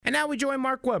And now we join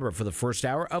Mark Weber for the first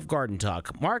hour of Garden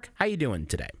Talk. Mark, how you doing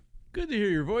today? Good to hear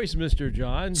your voice, Mr.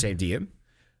 John. Same to you.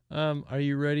 Are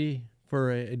you ready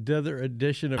for another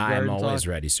edition of Garden Talk? I'm always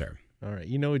ready, sir. All right.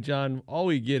 You know, John, all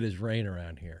we get is rain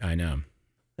around here. I know.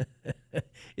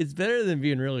 It's better than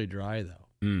being really dry, though.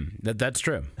 That's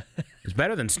true. It's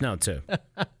better than snow, too.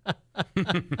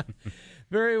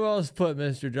 Very well put,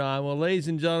 Mr. John. Well, ladies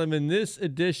and gentlemen, this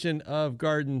edition of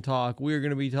Garden Talk, we are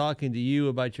going to be talking to you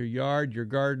about your yard, your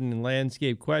garden, and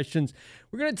landscape questions.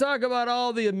 We're going to talk about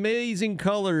all the amazing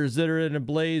colors that are in a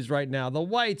blaze right now. The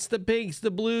whites, the pinks,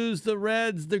 the blues, the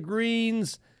reds, the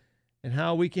greens, and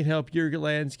how we can help your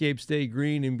landscape stay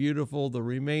green and beautiful the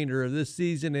remainder of this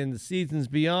season and the seasons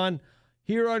beyond.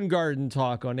 Here on Garden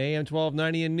Talk on AM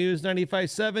 1290 and News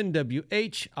 95.7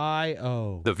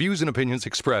 WHIO. The views and opinions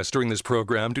expressed during this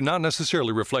program do not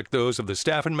necessarily reflect those of the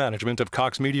staff and management of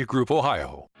Cox Media Group,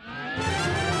 Ohio.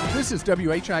 This is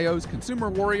WHIO's consumer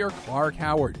warrior, Clark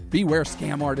Howard. Beware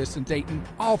scam artists in Dayton.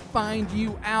 I'll find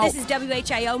you out. This is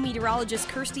WHIO meteorologist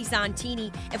Kirsty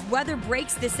Zontini. If weather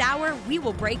breaks this hour, we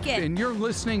will break it. And you're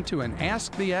listening to an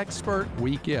Ask the Expert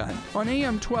weekend on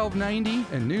AM 1290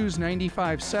 and News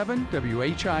 95.7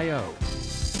 WHIO.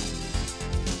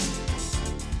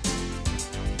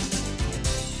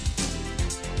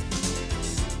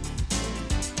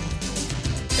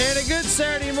 And a good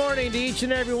Saturday morning to each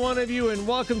and every one of you, and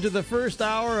welcome to the first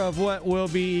hour of what will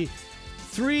be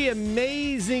 3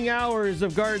 amazing hours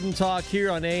of Garden Talk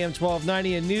here on AM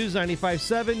 1290 and News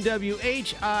 95.7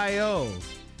 WHIO.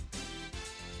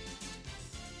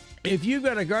 If you've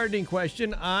got a gardening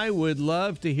question, I would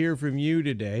love to hear from you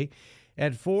today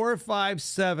at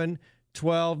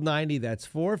 457-1290. That's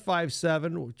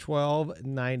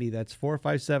 457-1290. That's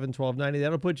 457-1290.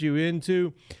 That'll put you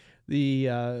into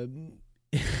the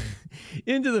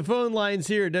into the phone lines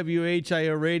here at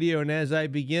WHIO Radio. And as I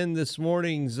begin this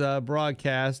morning's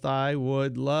broadcast, I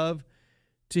would love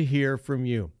to hear from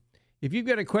you. If you've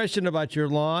got a question about your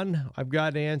lawn, I've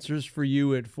got answers for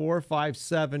you at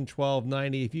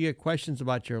 457-1290. If you get questions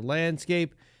about your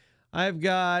landscape, I've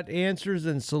got answers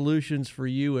and solutions for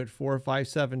you at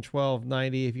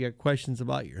 457-1290. If you got questions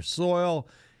about your soil,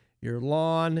 your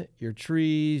lawn, your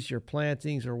trees, your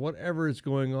plantings, or whatever is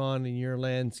going on in your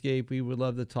landscape, we would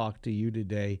love to talk to you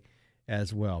today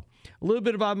as well. A little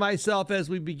bit about myself as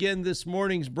we begin this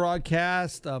morning's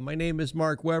broadcast. My name is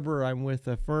Mark Weber. I'm with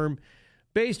a firm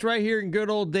based right here in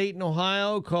good old Dayton,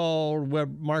 Ohio, called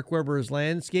Mark Weber's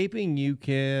Landscaping. You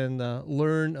can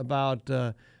learn about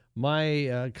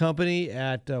my company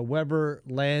at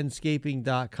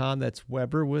WeberLandscaping.com. That's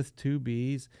Weber with 2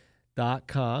 B's.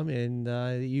 .com, and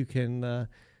you can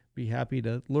be happy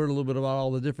to learn a little bit about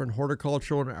all the different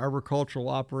horticultural and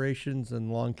arboricultural operations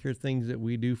and lawn care things that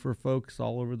we do for folks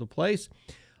all over the place.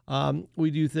 We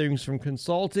do things from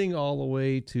consulting all the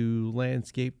way to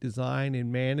landscape design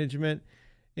and management,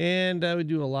 and we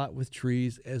do a lot with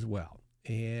trees as well.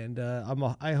 And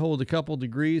I hold a couple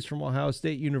degrees from Ohio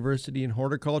State University in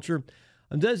horticulture.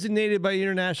 I'm designated by the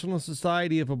International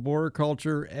Society of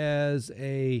Arboriculture as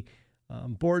a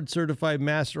board-certified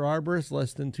master arborist.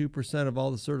 Less than 2% of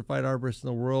all the certified arborists in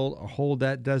the world hold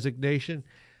that designation.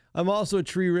 I'm also a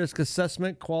tree risk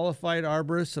assessment qualified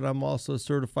arborist, and I'm also a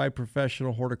certified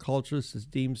professional horticulturist, as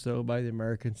deemed so by the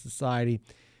American Society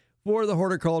for the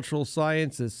Horticultural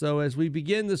Sciences. So as we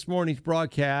begin this morning's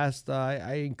broadcast,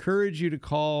 I encourage you to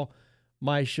call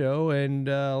my show and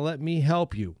let me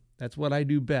help you. That's what I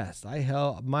do best.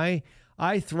 I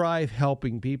thrive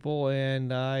helping people,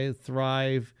 and I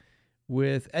thrive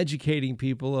with educating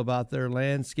people about their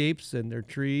landscapes and their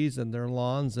trees and their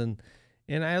lawns. And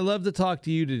I love to talk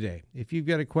to you today. If you've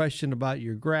got a question about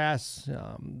your grass,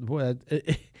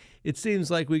 it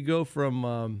seems like we go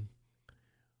from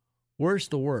worse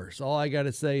to worse. All I got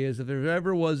to say is if there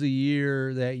ever was a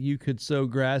year that you could sow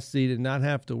grass seed and not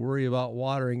have to worry about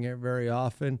watering it very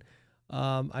often,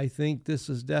 I think this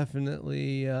is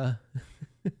definitely...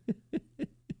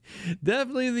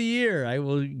 definitely the year. I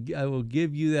will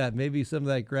give you that. Maybe some of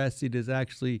that grass seed is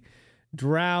actually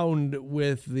drowned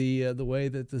with the way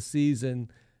that the season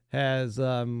has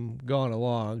gone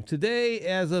along. Today,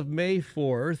 as of May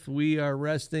 4th, we are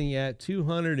resting at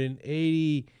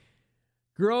 280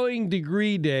 growing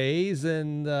degree days.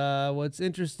 And what's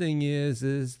interesting is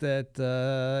that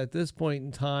at this point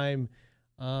in time,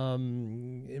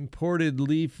 imported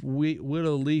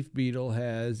widow leaf beetle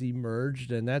has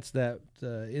emerged, and that's that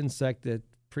insect that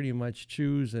pretty much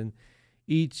chews and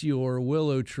eats your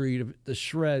willow tree to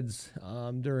shreds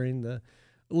during the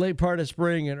late part of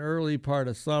spring and early part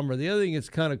of summer. The other thing that's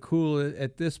kind of cool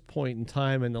at this point in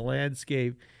time in the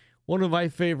landscape, one of my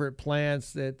favorite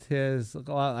plants that has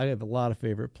I have a lot of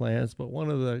favorite plants, but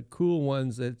one of the cool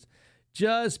ones that's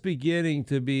just beginning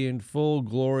to be in full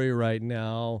glory right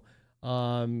now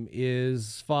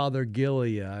is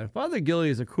Fothergilla. Fothergilla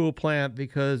is a cool plant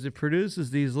because it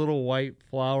produces these little white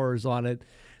flowers on it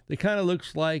that kind of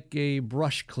looks like a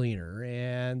brush cleaner,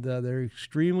 and they're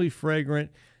extremely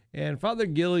fragrant. And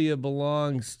Fothergilla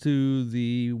belongs to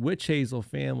the witch hazel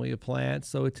family of plants,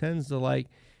 so it tends to like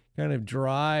kind of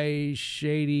dry,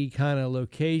 shady kind of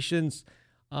locations.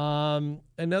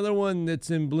 Another one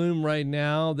that's in bloom right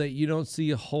now that you don't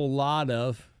see a whole lot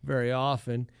of very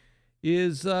often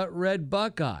is red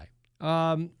buckeye.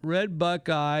 Red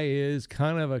buckeye is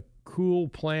kind of a cool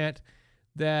plant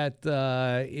that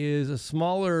is a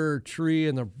smaller tree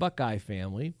in the buckeye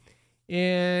family.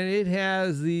 And it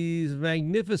has these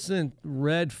magnificent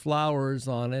red flowers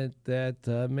on it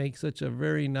that make such a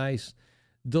very nice,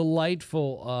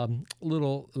 delightful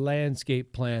little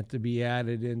landscape plant to be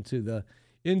added into the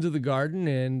garden.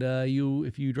 And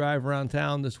if you drive around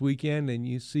town this weekend and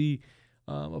you see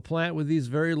a plant with these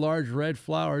very large red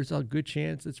flowers, a good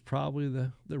chance it's probably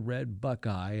the red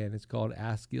buckeye, and it's called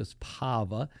Asclepias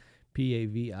pava,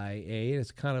 P-A-V-I-A.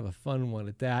 It's kind of a fun one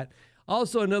at that.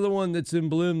 Also, another one that's in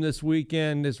bloom this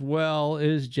weekend as well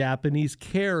is Japanese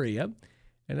Caria,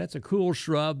 and that's a cool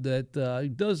shrub that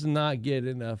does not get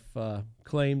enough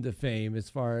claim to fame as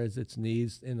far as its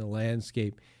needs in the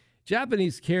landscape.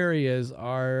 Japanese Carias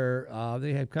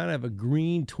they have kind of a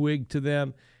green twig to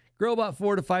them, grow about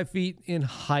 4 to 5 feet in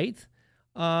height,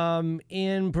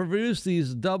 and produce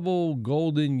these double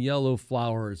golden yellow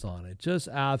flowers on it. Just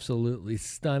absolutely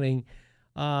stunning.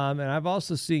 And I've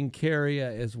also seen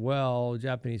Caria as well,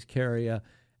 Japanese Caria,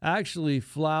 actually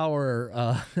flower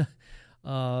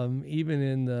even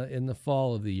in the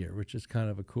fall of the year, which is kind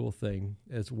of a cool thing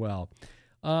as well.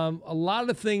 A lot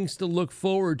of things to look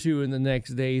forward to in the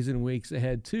next days and weeks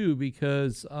ahead too,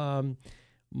 because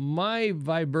my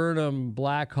viburnum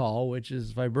blackhaw, which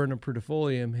is Viburnum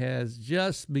perdifolium, has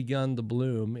just begun to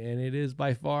bloom, and it is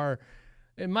by far,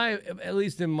 at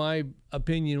least in my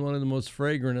opinion, one of the most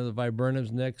fragrant of the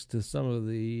viburnums, next to some of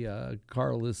the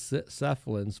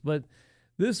Carlocephalans. But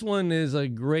this one is a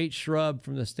great shrub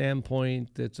from the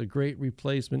standpoint that's a great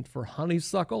replacement for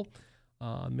honeysuckle.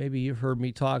 Maybe you've heard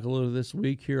me talk a little this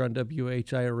week here on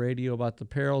WHIO Radio about the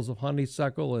perils of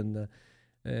honeysuckle and the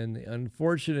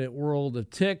unfortunate world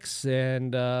of ticks,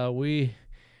 and we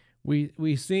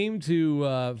seem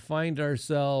to find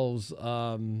ourselves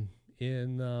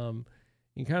in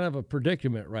kind of a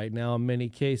predicament right now in many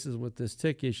cases with this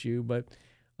tick issue. But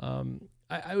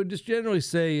I would just generally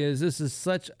say this is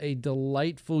such a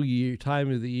delightful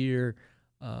time of the year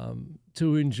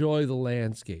to enjoy the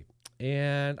landscape.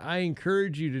 And I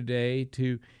encourage you today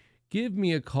to give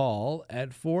me a call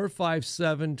at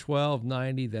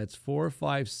 457-1290. That's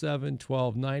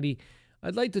 457-1290.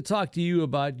 I'd like to talk to you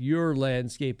about your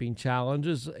landscaping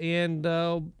challenges. And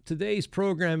today's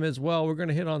program as well, we're going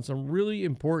to hit on some really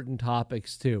important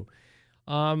topics too.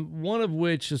 One of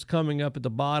which is coming up at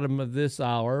the bottom of this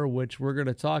hour, which we're going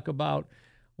to talk about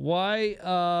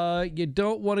why you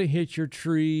don't want to hit your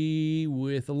tree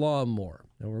with a lawnmower.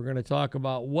 And we're going to talk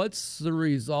about what's the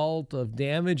result of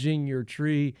damaging your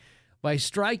tree by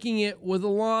striking it with a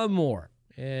lawnmower.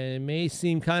 And it may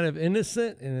seem kind of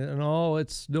innocent and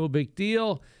it's no big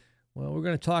deal. Well, we're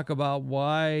going to talk about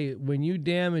why when you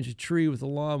damage a tree with a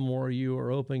lawnmower, you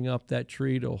are opening up that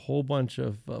tree to a whole bunch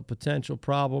of potential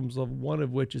problems, one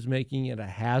of which is making it a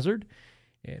hazard.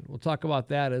 And we'll talk about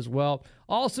that as well.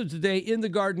 Also today in the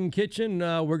garden kitchen,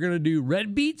 we're going to do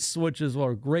red beets, which is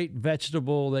a great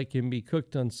vegetable that can be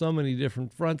cooked on so many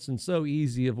different fronts and so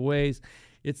easy of ways.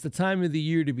 It's the time of the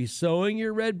year to be sowing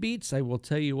your red beets. I will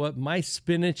tell you what, my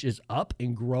spinach is up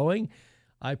and growing.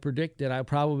 I predict that I'll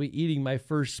probably be eating my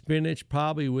first spinach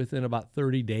probably within about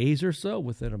 30 days or so,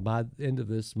 within about the end of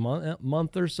this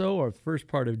month or so, or first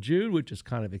part of June, which is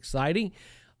kind of exciting.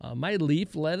 My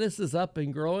leaf lettuce is up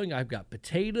and growing. I've got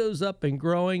potatoes up and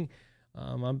growing.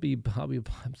 I'm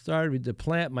starting to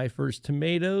plant my first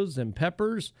tomatoes and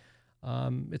peppers.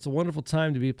 It's a wonderful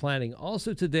time to be planting.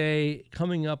 Also today,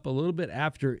 coming up a little bit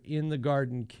after in the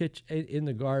garden,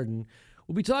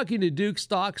 we'll be talking to Duke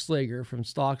Stockslager from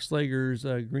Stockslager's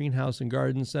Greenhouse and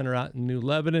Garden Center out in New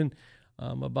Lebanon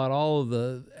about all of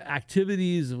the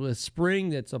activities with spring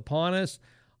that's upon us.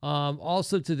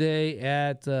 Also today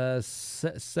at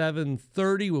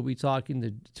 7:30, we'll be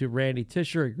talking to Randy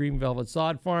Tisher at Green Velvet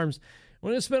Sod Farms. We're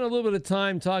going to spend a little bit of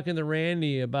time talking to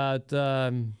Randy about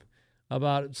some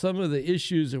of the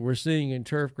issues that we're seeing in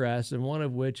turfgrass, and one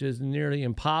of which is nearly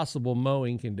impossible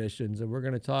mowing conditions. And we're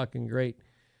going to talk in great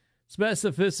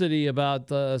specificity about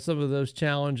some of those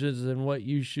challenges and what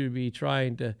you should be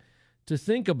trying to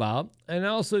think about. And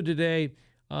also today,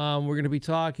 we're going to be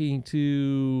talking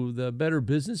to the Better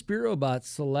Business Bureau about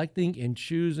selecting and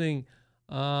choosing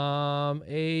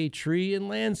a tree and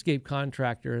landscape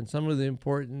contractor and some of the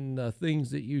important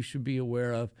things that you should be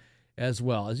aware of as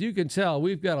well. As you can tell,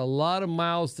 we've got a lot of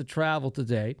miles to travel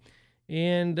today.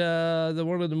 And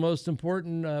one of the most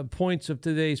important points of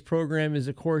today's program is,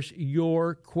 of course,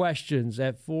 your questions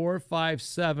at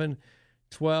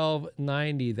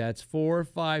 457-1290. That's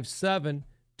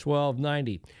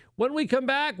 457-1290. When we come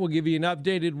back, we'll give you an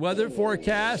updated weather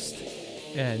forecast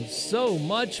and so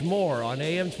much more on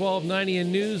AM 1290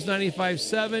 and News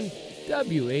 95.7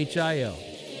 WHIO.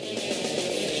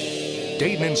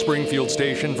 Dayton and Springfield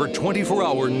station for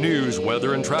 24-hour news,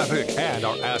 weather, and traffic, and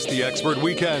our Ask the Expert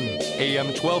weekend. AM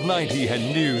 1290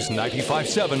 and News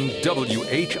 95.7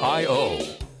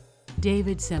 WHIO.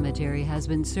 David Cemetery has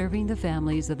been serving the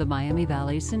families of the Miami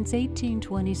Valley since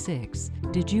 1826.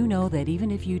 Did you know that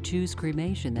even if you choose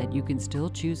cremation, that you can still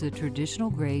choose a traditional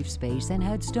grave space and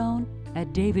headstone?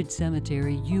 At David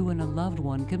Cemetery, you and a loved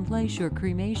one can place your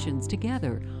cremations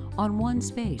together on one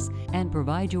space and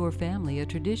provide your family a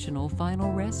traditional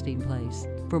final resting place.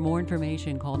 For more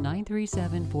information, call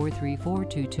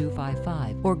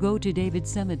 937-434-2255 or go to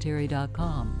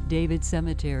davidcemetery.com. David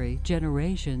Cemetery,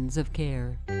 generations of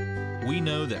care. We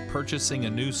know that purchasing a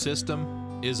new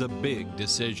system is a big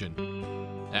decision.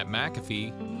 At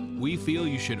McAfee, we feel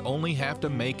you should only have to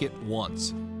make it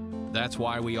once. That's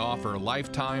why we offer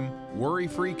lifetime,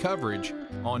 worry-free coverage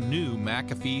on new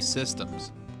McAfee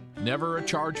systems. Never a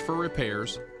charge for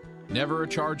repairs, never a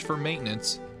charge for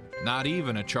maintenance, not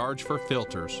even a charge for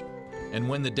filters. And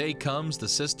when the day comes the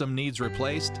system needs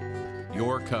replaced,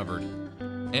 you're covered.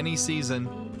 Any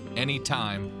season, any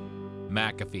time,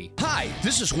 McAfee. Hi,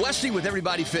 this is Wesley with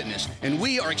Everybody Fitness, and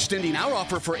we are extending our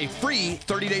offer for a free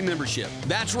 30-day membership.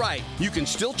 That's right. You can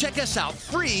still check us out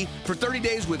free for 30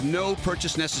 days with no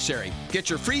purchase necessary. Get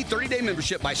your free 30-day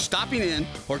membership by stopping in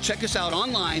or check us out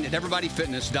online at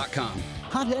everybodyfitness.com.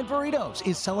 Hothead Burritos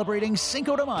is celebrating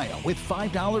Cinco de Mayo with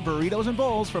 $5 burritos and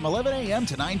bowls from 11 a.m.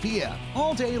 to 9 p.m.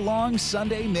 all day long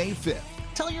Sunday, May 5th.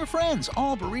 Tell your friends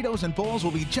all burritos and bowls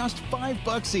will be just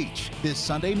 $5 each this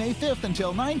Sunday, May 5th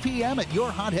until 9 p.m. at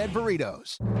your Hothead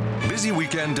Burritos. Busy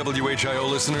weekend, WHIO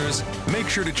listeners. Make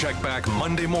sure to check back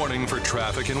Monday morning for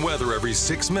traffic and weather every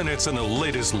 6 minutes and the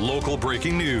latest local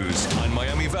breaking news on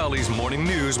Miami Valley's Morning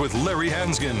News with Larry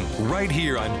Hansgen, right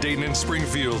here on Dayton and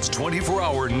Springfield's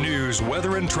 24-hour news,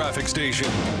 weather, and traffic station.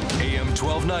 AM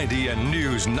 1290 and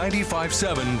News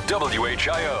 95.7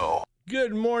 WHIO.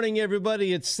 Good morning,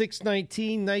 everybody. It's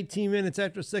 6:19, 19 minutes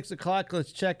after 6 o'clock.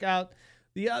 Let's check out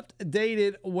the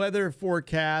updated weather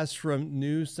forecast from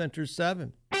News Center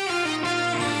 7.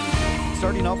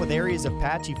 Starting off with areas of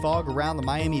patchy fog around the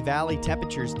Miami Valley,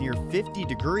 temperatures near 50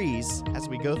 degrees as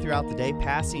we go throughout the day,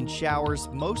 passing showers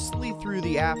mostly through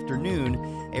the afternoon.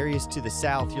 Areas to the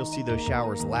south, you'll see those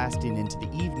showers lasting into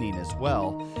the evening as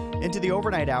well. Into the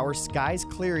overnight hours, skies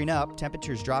clearing up,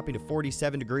 temperatures dropping to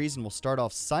 47 degrees, and we'll start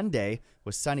off Sunday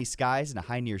with sunny skies and a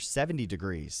high near 70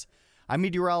 degrees. I'm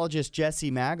meteorologist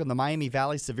Jesse Mag on the Miami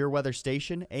Valley Severe Weather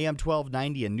Station, AM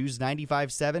 1290 and News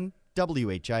 95.7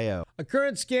 WHIO. A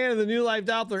current scan of the New Life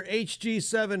Doppler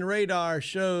HG7 radar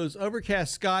shows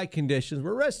overcast sky conditions.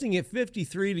 We're resting at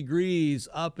 53 degrees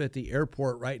up at the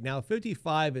airport right now,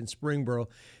 55 in Springboro,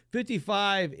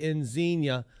 55 in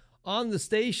Xenia. On the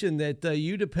station that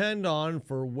you depend on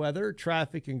for weather,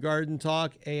 traffic, and garden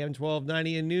talk, AM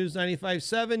 1290 and News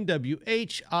 95.7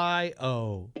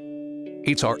 WHIO.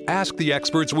 It's our Ask the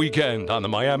Experts weekend on the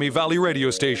Miami Valley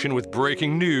radio station with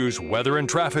breaking news, weather, and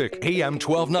traffic. AM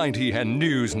 1290 and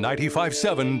News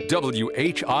 95.7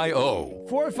 WHIO.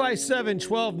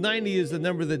 457-1290 is the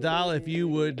number to dial if you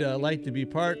would like to be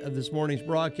part of this morning's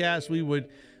broadcast. We would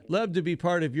love to be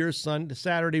part of your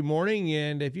Saturday morning.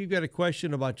 And if you've got a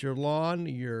question about your lawn,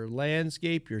 your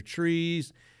landscape, your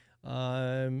trees,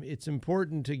 it's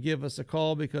important to give us a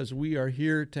call because we are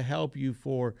here to help you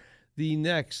for the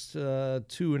next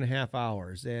 2.5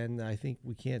 hours. And I think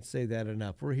we can't say that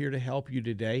enough. We're here to help you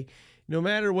today. No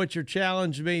matter what your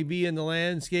challenge may be in the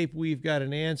landscape, we've got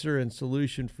an answer and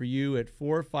solution for you at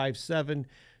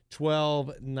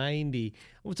 457-1290.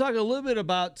 We'll talk a little bit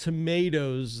about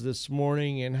tomatoes this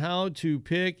morning and how to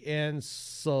pick and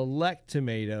select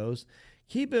tomatoes.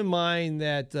 Keep in mind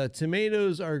that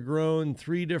tomatoes are grown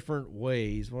 3 different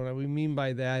ways. What we mean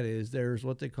by that is there's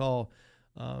what they call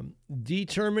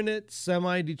determinate,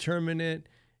 semi-determinate,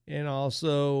 and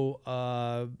also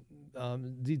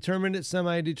determinate,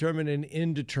 semi-determinate, and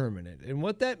indeterminate. And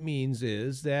what that means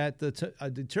is that a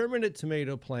determinate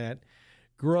tomato plant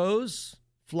grows,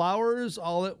 flowers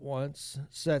all at once,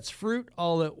 sets fruit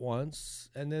all at once,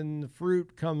 and then the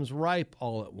fruit comes ripe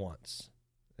all at once.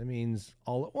 That means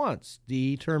all at once.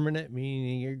 Determinate,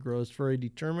 meaning it grows for a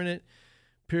determinate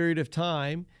period of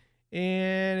time,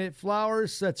 and it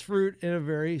flowers, sets fruit in a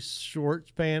very short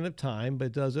span of time,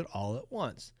 but does it all at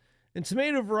once. And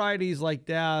tomato varieties like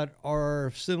that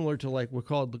are similar to like we're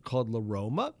called La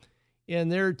Roma,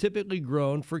 and they're typically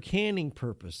grown for canning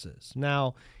purposes.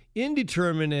 Now,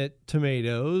 indeterminate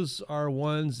tomatoes are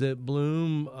ones that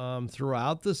bloom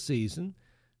throughout the season,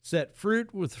 set fruit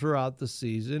throughout the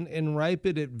season, and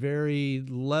ripen at varied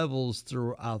levels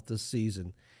throughout the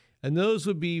season. And those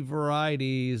would be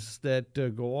varieties that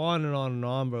go on and on and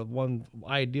on, but one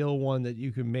ideal one that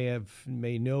you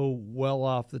may know well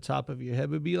off the top of your head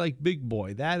would be like Big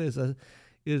Boy. That is a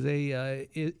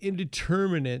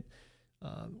indeterminate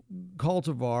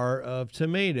cultivar of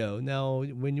tomato. Now,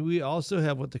 when we also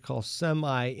have what they call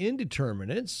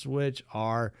semi-indeterminates, which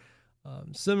are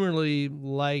similarly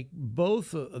like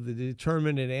both of the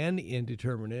determinate and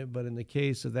indeterminate, but in the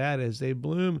case of that, as they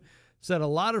bloom, set a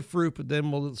lot of fruit, but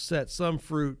then we'll set some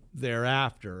fruit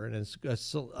thereafter. And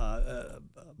a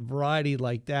variety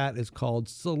like that is called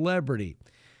Celebrity.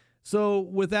 So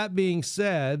with that being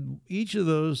said, each of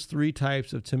those three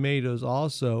types of tomatoes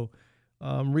also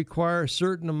require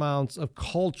certain amounts of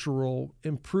cultural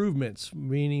improvements,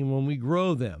 meaning when we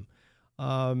grow them.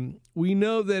 We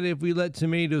know that if we let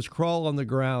tomatoes crawl on the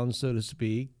ground, so to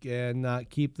speak, and not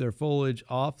keep their foliage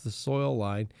off the soil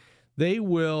line, they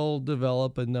will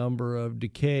develop a number of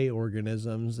decay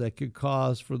organisms that could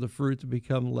cause for the fruit to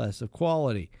become less of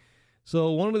quality.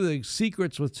 So one of the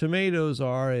secrets with tomatoes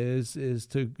is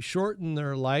to shorten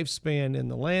their lifespan in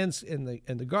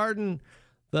the garden,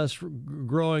 thus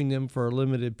growing them for a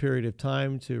limited period of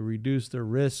time to reduce the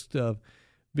risk of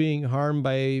being harmed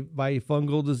by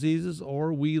fungal diseases,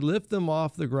 or we lift them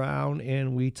off the ground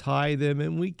and we tie them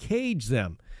and we cage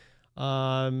them.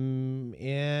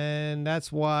 And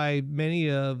that's why many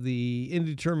of the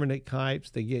indeterminate types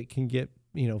can get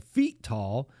feet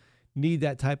tall, need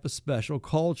that type of special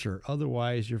culture.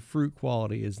 Otherwise, your fruit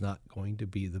quality is not going to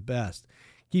be the best.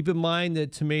 Keep in mind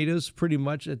that tomatoes pretty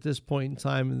much at this point in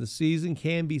time in the season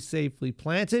can be safely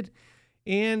planted.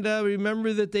 And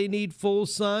remember that they need full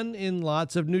sun and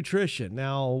lots of nutrition.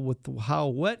 Now, with how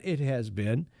wet it has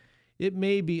been, it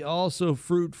may be also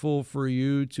fruitful for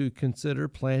you to consider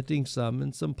planting some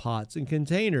in some pots and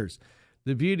containers.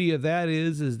 The beauty of that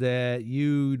is that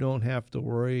you don't have to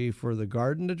worry for the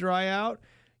garden to dry out.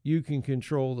 You can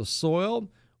control the soil.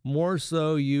 More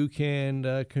so, you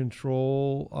can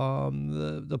control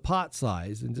the pot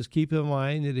size. And just keep in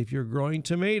mind that if you're growing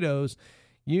tomatoes,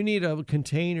 you need a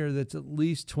container that's at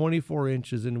least 24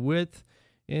 inches in width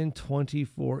and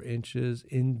 24 inches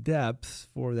in depth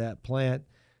for that plant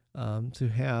to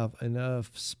have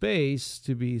enough space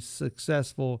to be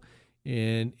successful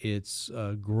in its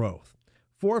growth.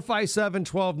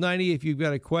 457-1290 if you've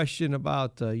got a question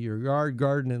about your yard,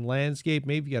 garden, and landscape.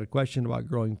 Maybe you got a question about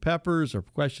growing peppers or a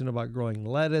question about growing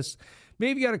lettuce.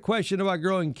 Maybe you got a question about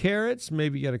growing carrots.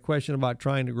 Maybe you got a question about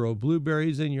trying to grow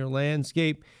blueberries in your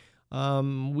landscape.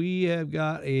 We have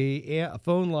got a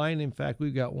phone line. In fact,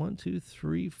 we've got 1, 2,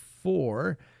 3,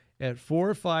 4 at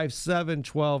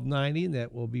 457-1290.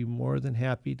 That will be more than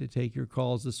happy to take your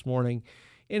calls this morning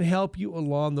and help you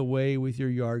along the way with your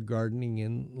yard gardening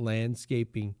and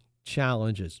landscaping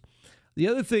challenges. The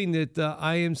other thing that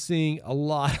I am seeing a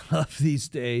lot of these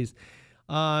days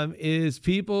is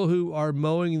people who are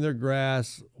mowing their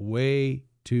grass way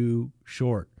too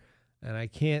short. And I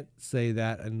can't say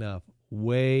that enough.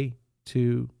 Way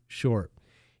too short.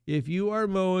 If you are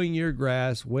mowing your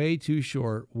grass way too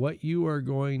short, what you are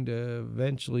going to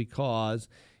eventually cause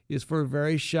is for a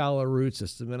very shallow root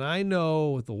system. And I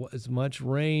know with as much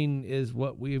rain as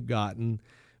what we've gotten,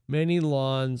 many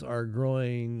lawns are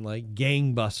growing like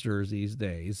gangbusters these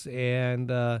days. And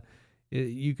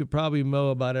you could probably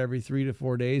mow about every 3 to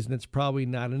 4 days, and it's probably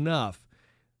not enough.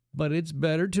 But it's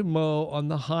better to mow on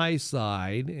the high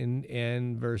side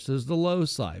and versus the low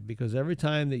side, because every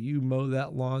time that you mow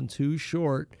that lawn too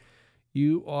short,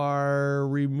 you are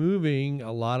removing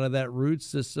a lot of that root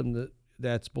system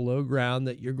that's below ground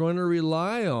that you're going to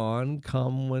rely on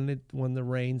come when the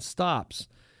rain stops.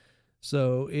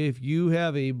 So if you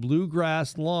have a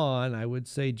bluegrass lawn, I would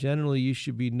say generally you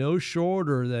should be no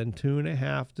shorter than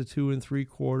 2.5 to 2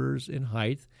 3/4 in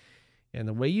height. And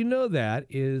the way you know that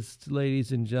is,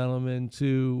 ladies and gentlemen,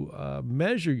 to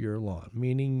measure your lawn,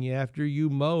 meaning after you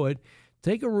mow it,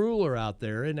 take a ruler out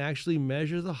there and actually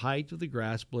measure the height of the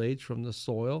grass blades from the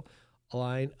soil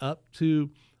line up to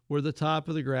where the top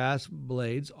of the grass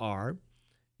blades are,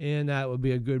 and that would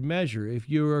be a good measure. If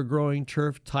you are growing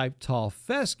turf-type tall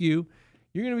fescue,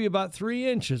 you're going to be about 3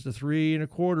 inches to 3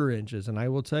 1/4 inches. And I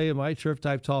will tell you, my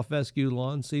turf-type tall fescue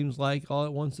lawn seems like all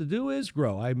it wants to do is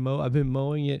grow. I've been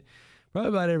mowing it probably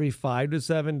about every 5 to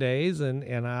 7 days,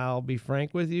 and I'll be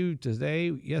frank with you,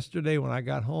 yesterday when I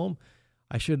got home,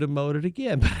 I should have mowed it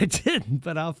again, but I didn't.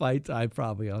 But I'll find time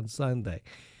probably on Sunday.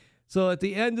 So at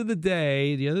the end of the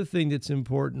day, the other thing that's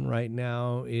important right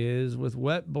now is with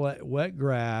wet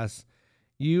grass,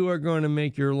 you are going to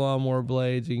make your lawnmower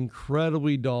blades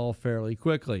incredibly dull fairly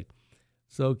quickly.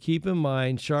 So keep in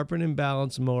mind, sharpen and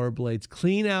balance mower blades.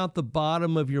 Clean out the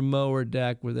bottom of your mower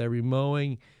deck with every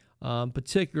mowing,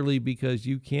 particularly because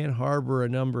you can harbor a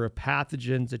number of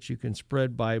pathogens that you can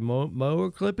spread by mower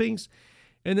clippings.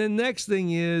 And then next thing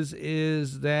is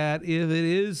that if it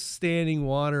is standing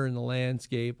water in the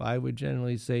landscape, I would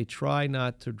generally say try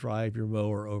not to drive your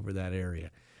mower over that area.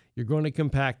 You're going to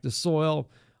compact the soil.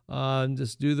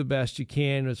 Just do the best you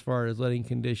can as far as letting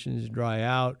conditions dry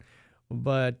out.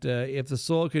 But if the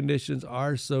soil conditions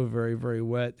are so very, very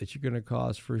wet that you're going to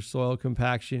cause for soil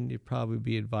compaction, it'd probably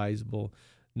be advisable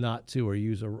not to or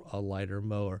use a lighter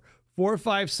mower.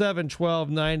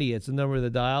 457-1290. It's the number of the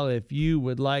dial. If you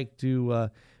would like to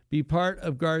be part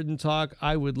of Garden Talk,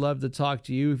 I would love to talk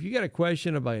to you. If you got a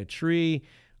question about a tree,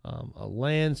 a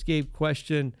landscape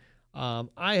question,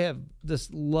 I have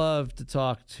just loved to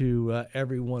talk to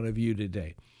every one of you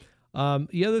today.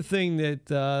 The other thing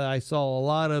that I saw a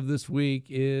lot of this week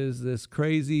is this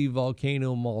crazy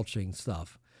volcano mulching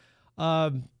stuff.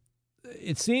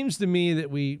 It seems to me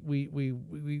that we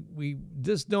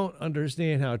just don't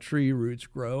understand how tree roots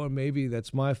grow, and maybe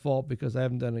that's my fault because I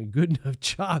haven't done a good enough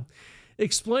job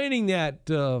explaining that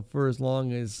for as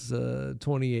long as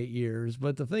 28 years.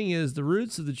 But the thing is, the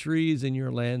roots of the trees in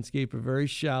your landscape are very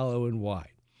shallow and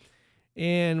wide.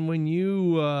 And when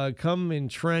you come and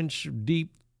trench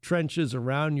deep trenches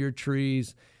around your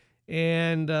trees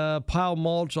and pile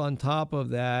mulch on top of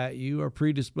that, you are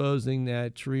predisposing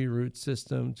that tree root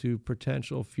system to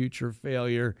potential future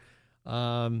failure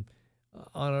on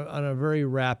a very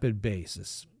rapid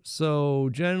basis. So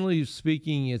generally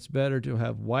speaking, it's better to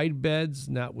have wide beds,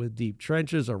 not with deep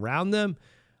trenches around them,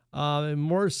 and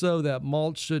more so that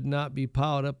mulch should not be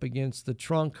piled up against the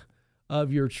trunk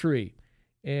of your tree,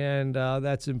 and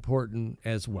that's important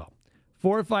as well.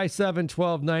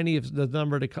 457-1290 is the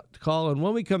number to call. And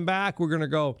when we come back, we're going to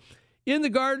go in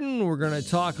the garden. We're going to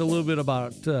talk a little bit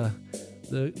about the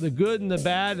good and the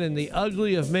bad and the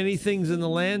ugly of many things in the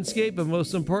landscape. And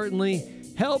most importantly,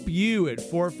 help you at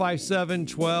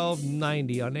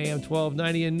 457-1290 on AM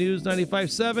 1290 and News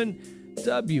 95.7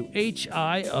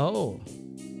 WHIO.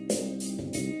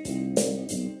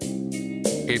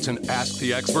 It's an Ask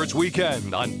the Experts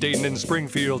weekend on Dayton and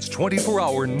Springfield's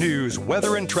 24-hour news,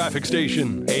 weather, and traffic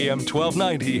station, AM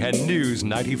 1290 and News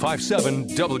 95.7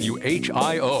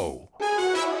 WHIO.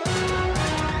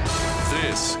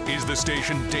 This is the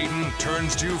station Dayton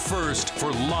turns to first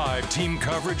for live team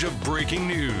coverage of breaking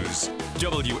news.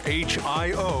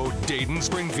 WHIO Dayton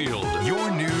Springfield. Your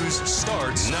news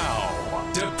starts now.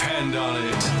 Depend on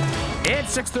it.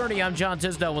 It's 6:30. I'm John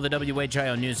Tisdale with the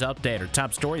WHIO News Update. Our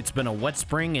top story, it's been a wet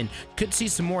spring and could see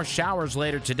some more showers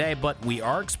later today, but we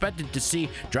are expected to see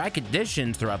dry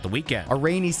conditions throughout the weekend. A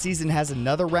rainy season has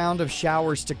another round of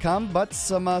showers to come, but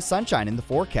some sunshine in the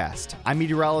forecast. I'm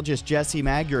meteorologist Jesse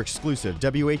Mag. Your exclusive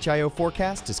WHIO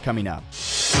forecast is coming up.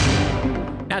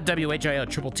 At WHIO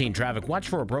Triple Team Traffic, watch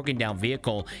for a broken down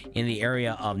vehicle in the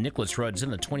area of Nicholas Road. It's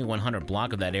in the 2100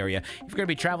 block of that area. If you're going to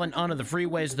be traveling onto the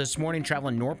freeways this morning,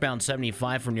 traveling northbound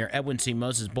 75 from near Edwin C.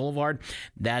 Moses Boulevard,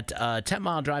 that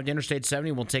 10-mile drive to Interstate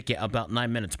 70 will take you about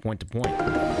 9 minutes point to point.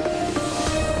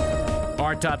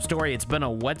 Our top story, it's been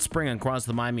a wet spring across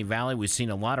the Miami Valley. We've seen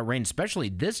a lot of rain, especially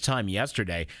this time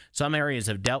yesterday. Some areas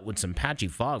have dealt with some patchy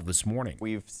fog this morning.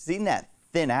 We've seen that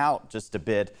thin out just a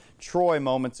bit. Troy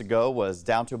moments ago was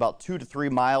down to about 2 to 3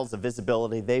 miles of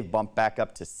visibility. They've bumped back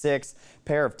up to 6.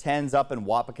 Pair of 10s up in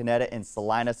Wapakoneta and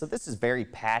Salina. So this is very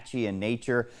patchy in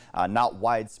nature, not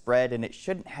widespread, and it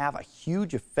shouldn't have a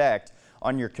huge effect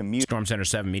on your commute. Storm Center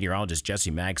 7 meteorologist Jesse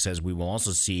Mag says we will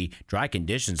also see dry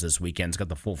conditions this weekend. He's got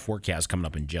the full forecast coming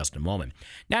up in just a moment.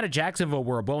 Now to Jacksonville,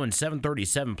 where a Boeing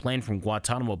 737 plane from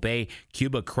Guantanamo Bay,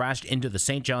 Cuba, crashed into the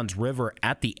St. Johns River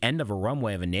at the end of a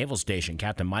runway of a naval station.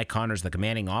 Captain Mike Connors, the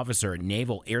commanding officer at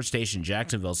Naval Air Station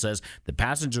Jacksonville, says the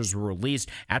passengers were released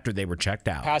after they were checked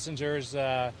out. Passengers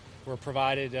were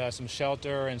provided some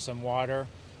shelter and some water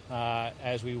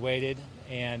as we waited,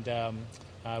 and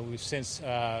We've since,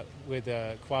 with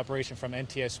cooperation from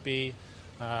NTSB,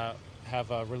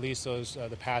 have released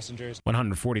the passengers.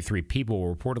 143 people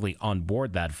were reportedly on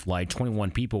board that flight.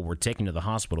 21 people were taken to the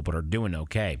hospital but are doing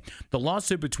okay. The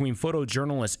lawsuit between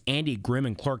photojournalist Andy Grimm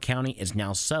and Clark County is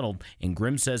now settled, and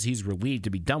Grimm says he's relieved to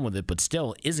be done with it, but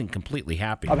still isn't completely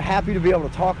happy. I'm happy to be able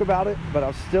to talk about it, but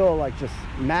I'm still just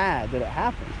mad that it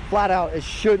happened. Flat out, it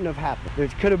shouldn't have happened.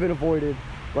 It could have been avoided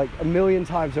a million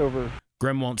times over.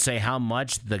 Grimm won't say how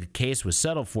much the case was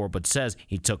settled for, but says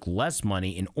he took less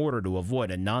money in order to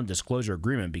avoid a non-disclosure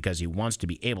agreement because he wants to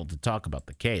be able to talk about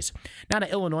the case. Now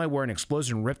to Illinois, where an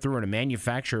explosion ripped through in a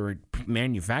manufacturing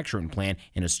plant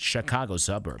in a Chicago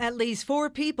suburb. At least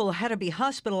 4 people had to be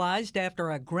hospitalized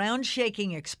after a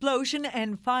ground-shaking explosion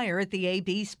and fire at the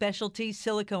AB Specialty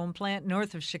Silicone plant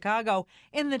north of Chicago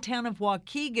in the town of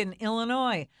Waukegan,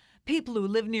 Illinois. People who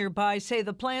live nearby say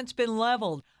the plant's been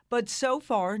leveled, but so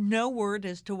far, no word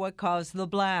as to what caused the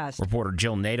blast. Reporter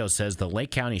Jill Nato says the Lake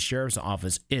County Sheriff's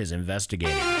Office is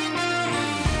investigating.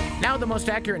 Now the most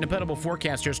accurate and dependable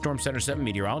forecast, here Storm Center 7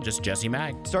 meteorologist Jesse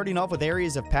Mag. Starting off with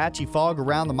areas of patchy fog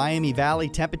around the Miami Valley,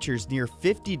 temperatures near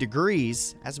 50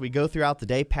 degrees. As we go throughout the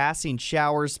day, passing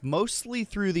showers mostly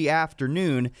through the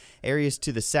afternoon. Areas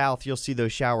to the south, you'll see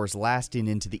those showers lasting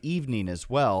into the evening as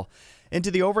well. Into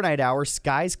the overnight hours,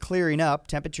 skies clearing up,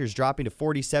 temperatures dropping to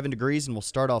 47 degrees, and we'll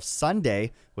start off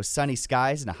Sunday with sunny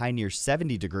skies and a high near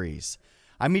 70 degrees.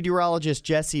 I'm meteorologist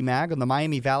Jesse Mag on the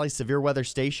Miami Valley Severe Weather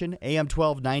Station, AM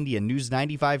 1290 and News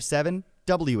 95.7.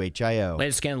 WHIO.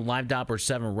 Latest scan, live Doppler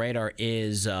 7 radar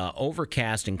is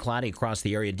overcast and cloudy across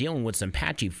the area, dealing with some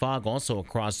patchy fog also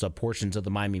across portions of the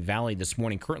Miami Valley this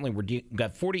morning. Currently, we've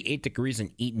got 48 degrees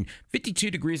in Eaton, 52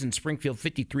 degrees in Springfield,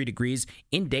 53 degrees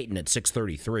in Dayton at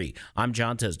 6:33. I'm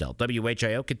John Tisdale,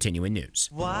 WHIO Continuing News.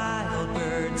 Wild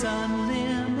Birds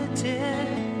Unlimited.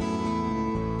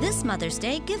 This Mother's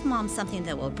Day, give Mom something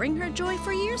that will bring her joy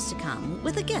for years to come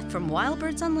with a gift from Wild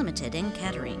Birds Unlimited in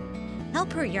Kettering.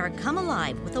 Help her yard come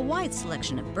alive with a wide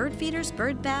selection of bird feeders,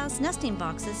 bird baths, nesting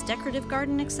boxes, decorative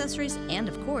garden accessories, and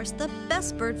of course, the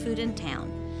best bird food in town.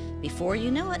 Before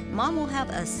you know it, Mom will have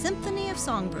a symphony of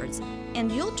songbirds, and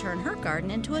you'll turn her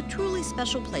garden into a truly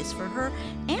special place for her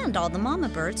and all the mama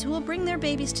birds who will bring their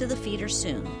babies to the feeder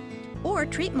soon. Or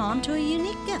treat Mom to a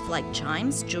unique gift like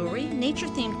chimes, jewelry,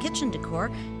 nature-themed kitchen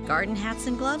decor, garden hats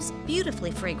and gloves,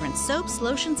 beautifully fragrant soaps,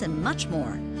 lotions, and much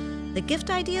more. The gift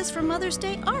ideas for Mother's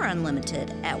Day are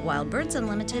unlimited at Wild Birds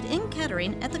Unlimited in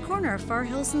Kettering at the corner of Far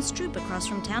Hills and Stroop across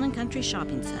from Town and Country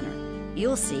Shopping Center.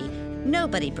 You'll see,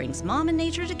 nobody brings mom and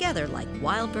nature together like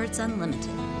Wild Birds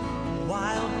Unlimited.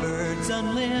 Wild Birds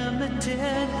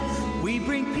Unlimited, we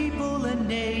bring people and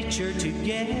nature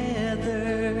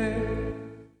together.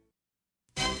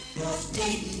 North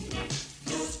Dayton,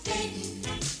 North Dayton,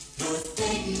 North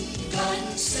Dayton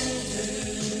Garden Center.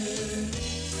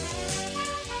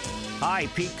 Hi,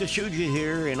 Pete Kasuja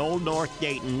here in Old North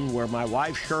Dayton, where my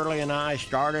wife Shirley and I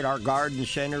started our garden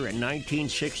center in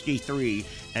 1963,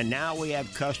 and now we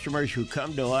have customers who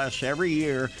come to us every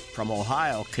year from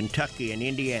Ohio, Kentucky, and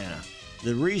Indiana.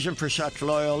 The reason for such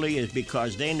loyalty is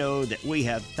because they know that we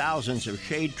have thousands of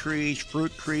shade trees,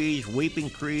 fruit trees, weeping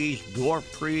trees, dwarf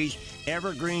trees,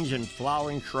 evergreens, and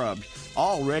flowering shrubs,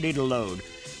 all ready to load.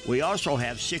 We also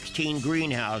have 16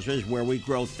 greenhouses where we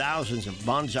grow thousands of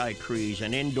bonsai trees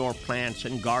and indoor plants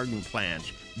and garden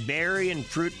plants, berry and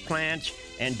fruit plants,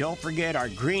 and don't forget our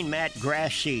green mat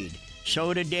grass seed.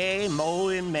 Sow today, mow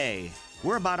in May.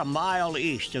 We're about a mile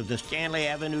east of the Stanley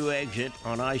Avenue exit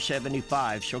on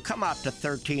I-75, so come out to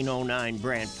 1309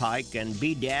 Brant Pike and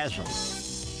be dazzled.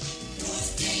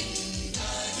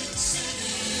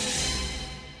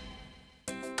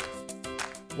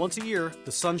 Once a year,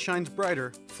 the sun shines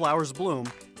brighter, flowers bloom,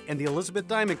 and the Elizabeth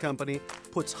Diamond Company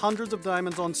puts hundreds of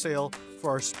diamonds on sale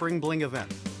for our Spring Bling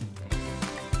event.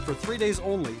 For 3 days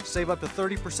only, save up to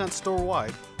 30%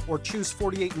 store-wide, or choose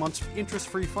 48 months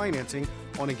interest-free financing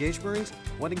on engagement rings,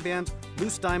 wedding bands,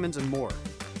 loose diamonds, and more.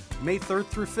 May 3rd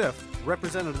through 5th,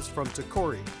 representatives from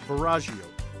Tacori, Viraggio,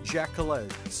 Jack Calais,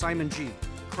 Simon G,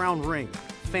 Crown Ring,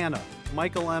 Fana,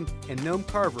 Michael M, and Gnome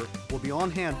Carver will be on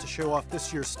hand to show off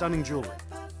this year's stunning jewelry.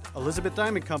 Elizabeth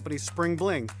Diamond Company's Spring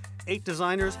Bling, 8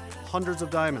 designers, hundreds of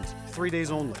diamonds, 3 days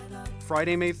only.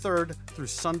 Friday, May 3rd through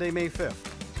Sunday, May 5th.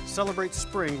 Celebrate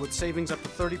spring with savings up to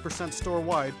 30%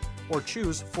 store-wide, or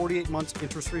choose 48 months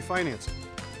interest-free financing.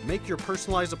 Make your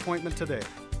personalized appointment today.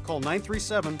 Call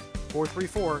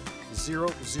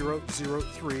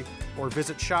 937-434-0003 or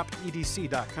visit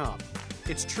shopedc.com.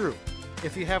 It's true.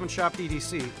 If you haven't shopped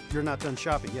EDC, you're not done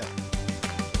shopping yet.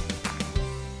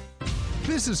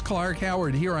 This is Clark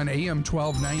Howard here on AM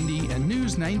 1290 and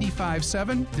News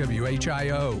 95.7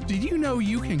 WHIO. Did you know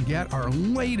you can get our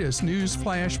latest news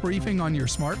flash briefing on your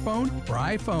smartphone or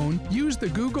iPhone? Use the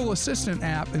Google Assistant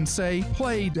app and say,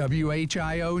 play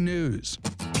WHIO News.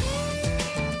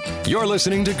 You're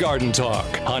listening to Garden Talk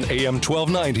on AM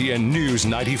 1290 and News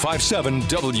 95.7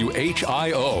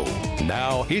 WHIO.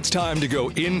 Now it's time to go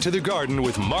into the garden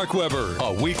with Mark Weber,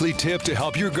 a weekly tip to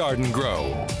help your garden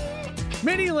grow.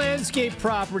 Many landscape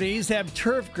properties have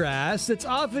turf grass that's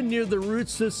often near the root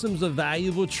systems of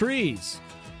valuable trees.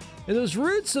 And those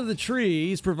roots of the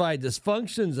trees provide the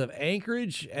functions of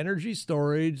anchorage, energy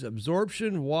storage,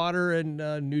 absorption, water, and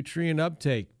nutrient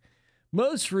uptake.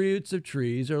 Most roots of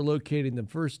trees are located in the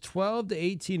first 12 to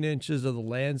 18 inches of the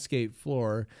landscape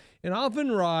floor and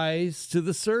often rise to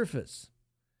the surface.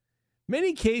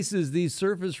 Many cases, these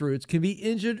surface roots can be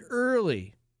injured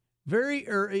early,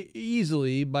 very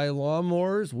easily by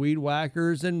lawnmowers, weed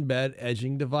whackers, and bed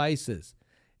edging devices.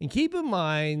 And keep in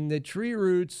mind that tree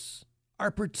roots are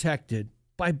protected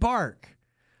by bark.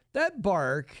 That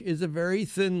bark is a very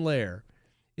thin layer.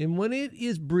 And when it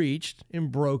is breached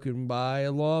and broken by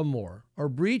a lawnmower, or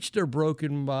breached or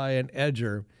broken by an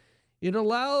edger, it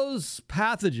allows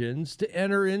pathogens to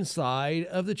enter inside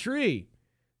of the tree.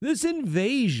 This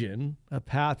invasion of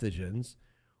pathogens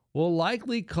will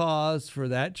likely cause for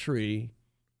that tree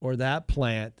or that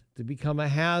plant to become a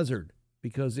hazard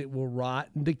because it will rot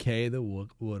and decay the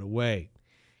wood away.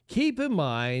 Keep in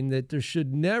mind that there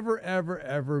should never, ever,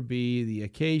 ever be the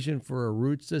occasion for a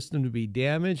root system to be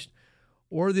damaged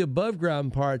or the above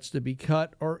ground parts to be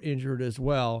cut or injured as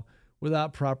well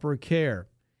without proper care.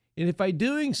 And if by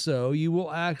doing so, you will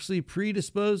actually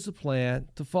predispose the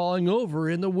plant to falling over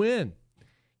in the wind.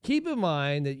 Keep in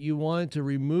mind that you want to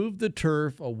remove the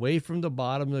turf away from the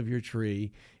bottom of your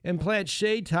tree and plant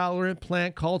shade-tolerant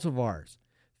plant cultivars.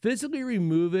 Physically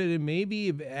remove it and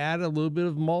maybe add a little bit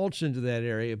of mulch into that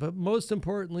area, but most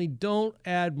importantly, don't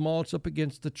add mulch up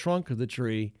against the trunk of the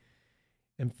tree.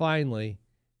 And finally,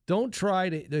 don't try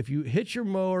to, if you hit your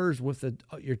mowers with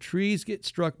your trees get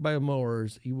struck by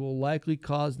mowers, you will likely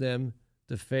cause them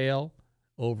to fail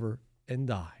over and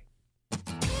die.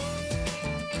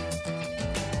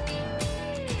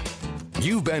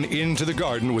 You've been into the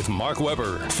garden with Mark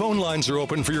Weber. Phone lines are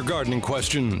open for your gardening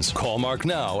questions. Call Mark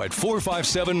now at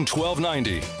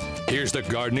 457-1290. Here's the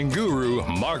gardening guru,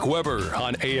 Mark Weber,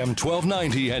 on AM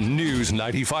 1290 and News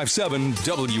 95.7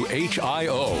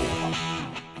 WHIO.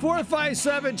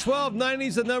 457-1290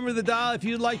 is the number of the dial. If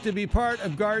you'd like to be part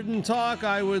of Garden Talk,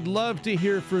 I would love to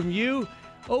hear from you.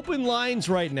 Open lines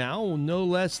right now, no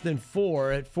less than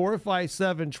 4 at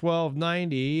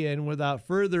 457-1290. And without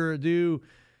further ado,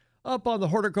 up on the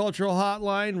horticultural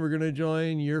hotline, we're going to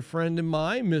join your friend and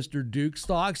mine, Mr. Duke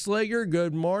Stockslager.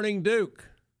 Good morning, Duke.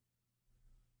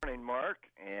 Good morning, Mark.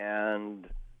 And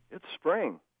it's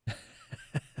spring.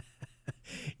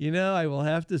 You know, I will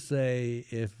have to say,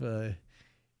 it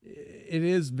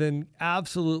has been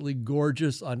absolutely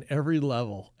gorgeous on every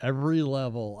level. I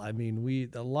mean,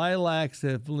 the lilacs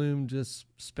have bloomed just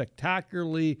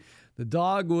spectacularly. The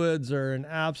dogwoods are an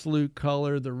absolute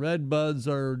color. The red buds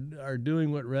are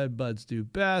doing what red buds do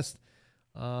best.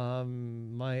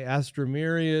 My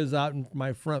astromerias out in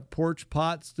my front porch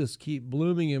pots just keep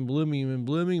blooming and blooming and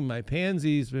blooming. My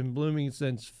pansies been blooming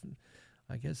since,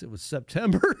 I guess it was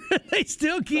September. They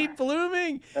still keep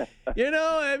blooming. You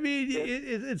know, I mean,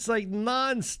 it's like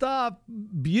nonstop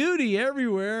beauty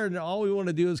everywhere, and all we want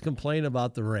to do is complain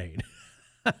about the rain.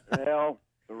 Well,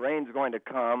 the rain's going to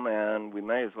come, and we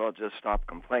may as well just stop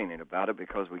complaining about it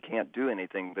because we can't do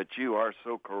anything. But you are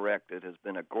so correct. It has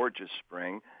been a gorgeous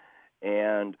spring,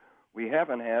 and we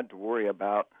haven't had to worry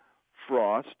about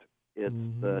frost. It's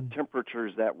the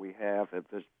temperatures that we have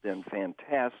just been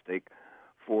fantastic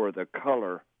for the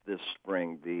color this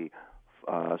spring. The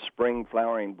spring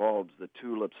flowering bulbs, the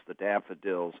tulips, the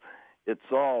daffodils,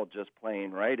 it's all just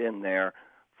playing right in there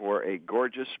for a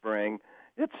gorgeous spring.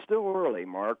 It's still early,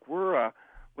 Mark. We're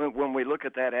when we look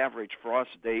at that average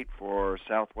frost date for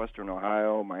southwestern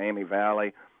Ohio, Miami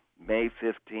Valley, May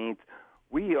 15th,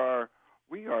 we are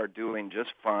doing just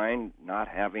fine not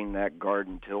having that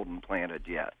garden tilled and planted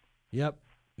yet. Yep.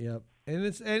 And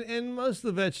it's and most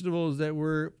of the vegetables that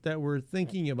we're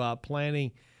thinking about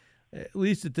planting, at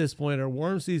least at this point, are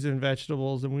warm season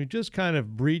vegetables, and we've just kind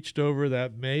of breached over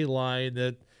that May line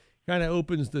that kind of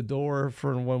opens the door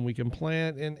for when we can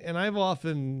plant. And I've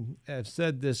often have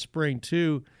said this spring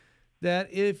too,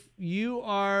 that if you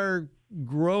are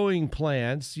growing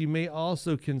plants, you may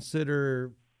also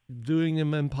consider doing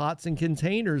them in pots and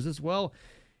containers as well.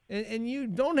 And you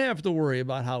don't have to worry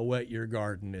about how wet your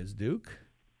garden is, Duke.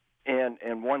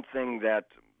 And one thing that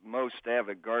most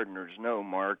avid gardeners know,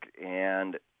 Mark,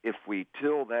 and if we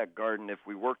till that garden, if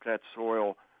we work that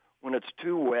soil, when it's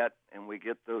too wet and we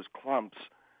get those clumps,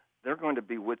 they're going to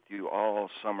be with you all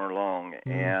summer long.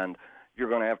 And you're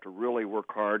going to have to really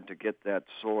work hard to get that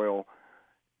soil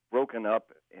broken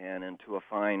up and into a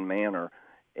fine manner.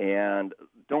 And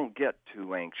don't get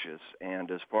too anxious.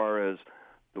 And as far as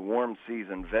the warm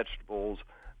season vegetables,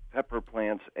 pepper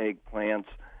plants, eggplants,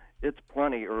 it's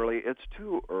plenty early. It's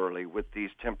too early with these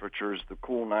temperatures, the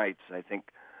cool nights. I think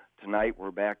tonight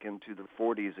we're back into the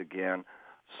 40s again.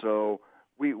 So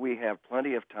we have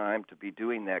plenty of time to be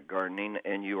doing that gardening,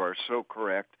 and you are so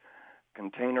correct.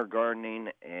 Container gardening,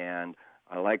 and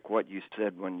I like what you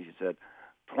said when you said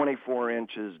 24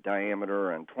 inches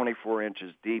diameter and 24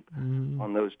 inches deep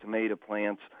on those tomato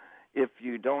plants. If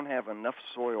you don't have enough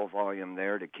soil volume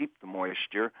there to keep the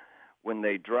moisture, when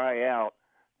they dry out,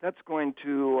 that's going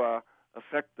to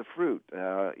affect the fruit,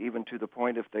 even to the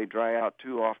point if they dry out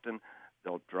too often,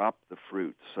 they'll drop the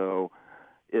fruit. So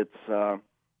it's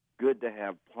good to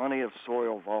have plenty of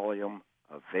soil volume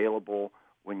available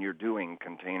when you're doing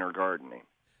container gardening.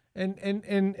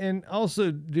 And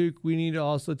also, Duke, we need to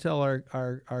also tell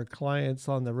our clients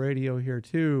on the radio here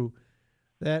too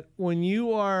that when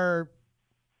you are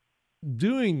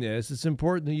doing this, it's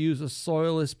important to use a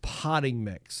soilless potting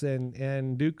mix.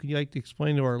 And Duke, would you like to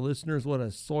explain to our listeners what a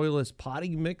soilless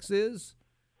potting mix is?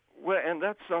 Well, and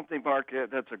that's something, Mark,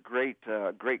 that's a great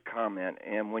comment.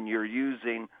 And when you're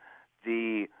using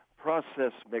the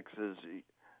processed mixes,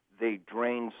 they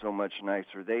drain so much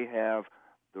nicer. They have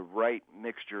the right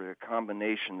mixture, a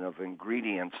combination of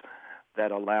ingredients that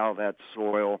allow that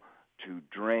soil to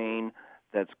drain,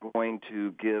 that's going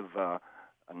to give a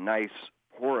nice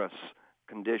porous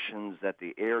conditions that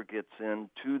the air gets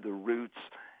into the roots,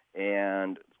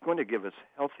 and it's going to give us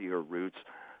healthier roots,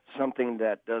 something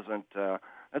that doesn't,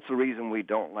 that's the reason we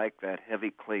don't like that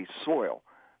heavy clay soil,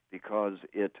 because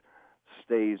it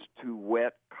stays too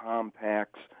wet,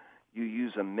 compacts. You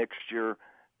use a mixture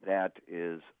that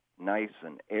is nice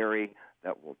and airy,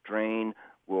 that will drain,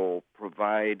 will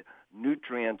provide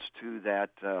nutrients to that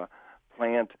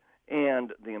plant,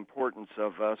 and the importance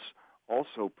of us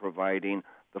also providing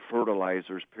the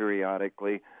fertilizers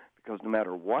periodically, because no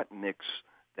matter what mix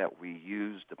that we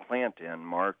use to plant in,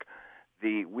 Mark,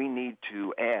 we need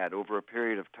to add over a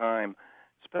period of time,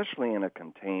 especially in a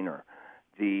container,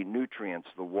 the nutrients,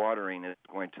 the watering is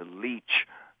going to leach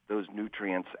those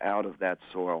nutrients out of that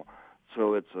soil.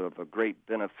 So it's of a great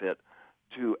benefit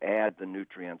to add the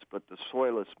nutrients. But the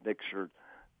soilless mixture,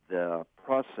 the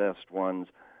processed ones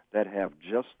that have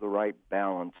just the right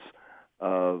balance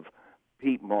of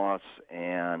peat moss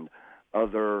and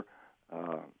other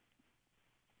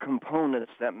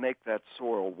components that make that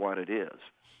soil what it is.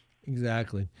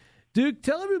 Exactly. Duke,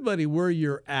 tell everybody where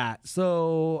you're at.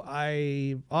 So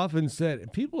I often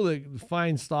said, people that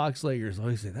find Stock Slayers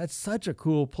always say, that's such a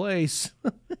cool place.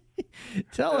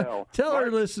 Tell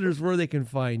our listeners where they can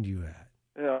find you at.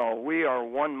 We are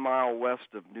 1 mile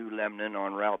west of New Lebanon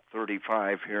on Route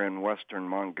 35 here in western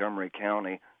Montgomery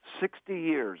County. 60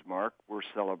 years, Mark, we're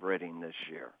celebrating this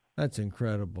year. That's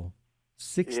incredible.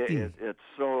 60.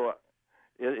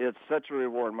 It's such a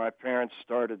reward. My parents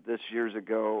started this years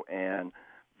ago, and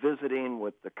visiting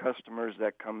with the customers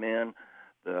that come in,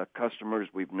 the customers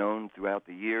we've known throughout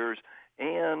the years,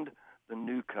 and the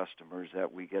new customers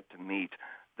that we get to meet.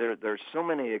 There's so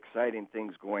many exciting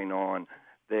things going on.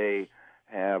 They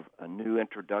have a new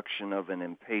introduction of an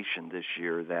impatient this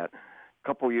year that a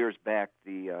couple years back,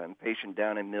 the impatient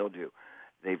down in mildew,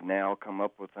 they've now come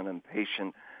up with an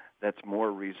impatient that's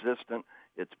more resistant.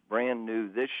 It's brand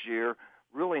new this year,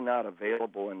 really not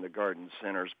available in the garden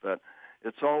centers, but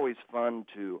it's always fun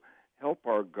to help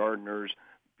our gardeners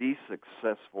be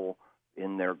successful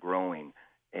in their growing.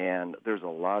 And there's a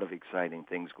lot of exciting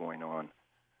things going on.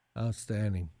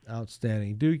 Outstanding.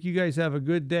 Duke, you guys have a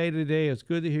good day today. It's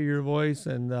good to hear your voice,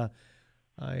 and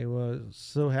I was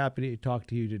so happy to talk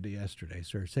to you yesterday,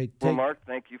 sir. Well, Mark,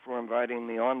 thank you for inviting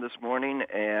me on this morning,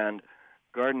 and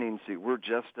gardening, we're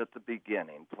just at the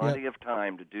beginning. Plenty of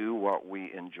time to do what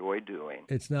we enjoy doing.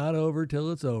 It's not over till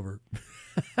it's over.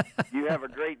 You have a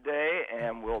great day,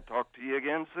 and we'll talk to you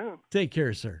again soon. Take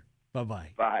care, sir.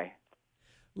 Bye-bye. Bye.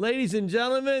 Ladies and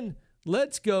gentlemen,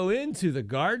 let's go into the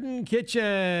garden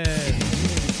kitchen.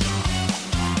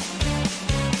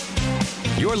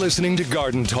 You're listening to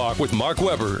Garden Talk with Mark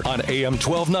Weber on AM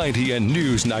 1290 and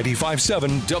News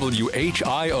 95.7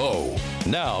 WHIO.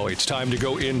 Now it's time to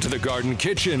go into the garden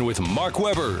kitchen with Mark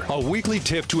Weber, a weekly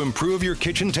tip to improve your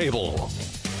kitchen table.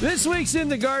 This week's In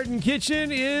the Garden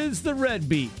Kitchen is the red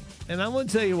beet. And I'm going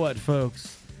to tell you what,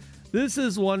 folks. This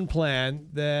is one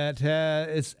plant that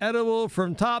it's edible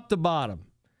from top to bottom.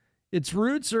 Its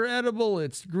roots are edible,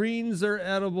 its greens are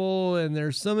edible, and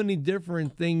there's so many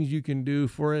different things you can do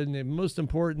for it. And the most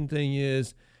important thing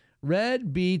is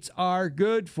red beets are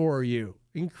good for you.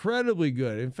 Incredibly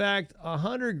good. In fact, a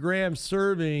 100-gram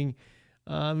serving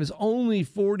is only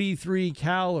 43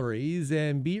 calories,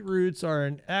 and beetroots are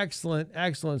an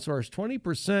excellent source.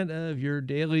 20% of your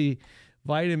daily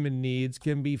vitamin needs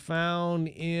can be found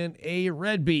in a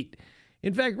red beet.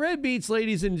 In fact, red beets,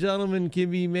 ladies and gentlemen, can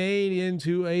be made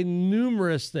into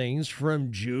numerous things,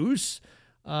 from juice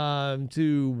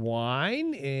to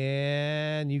wine,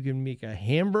 and you can make a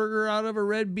hamburger out of a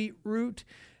red beet root.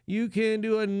 You can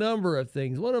do a number of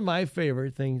things. One of my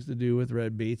favorite things to do with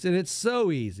red beets, and it's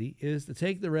so easy, is to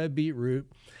take the red beet root,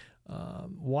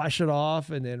 wash it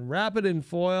off, and then wrap it in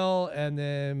foil, and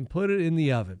then put it in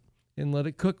the oven and let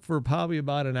it cook for probably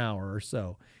about an hour or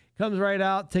so. Comes right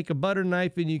out, take a butter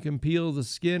knife, and you can peel the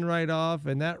skin right off,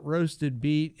 and that roasted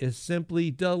beet is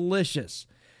simply delicious.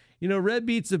 You know, red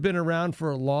beets have been around for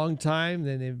a long time,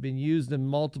 and they've been used in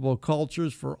multiple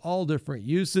cultures for all different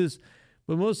uses,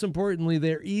 but most importantly,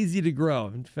 they're easy to grow.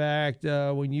 In fact,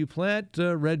 when you plant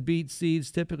red beet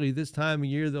seeds, typically this time of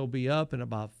year, they'll be up in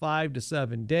about 5 to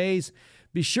 7 days.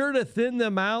 Be sure to thin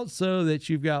them out so that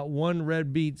you've got one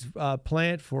red beet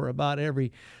plant for about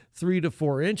every 3 to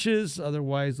 4 inches.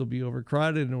 Otherwise, they'll be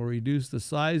overcrowded and will reduce the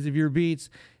size of your beets.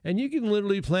 And you can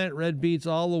literally plant red beets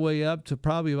all the way up to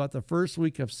probably about the first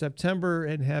week of September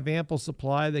and have ample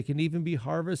supply. They can even be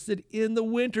harvested in the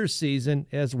winter season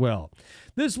as well.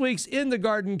 This week's In the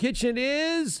Garden Kitchen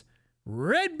is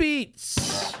red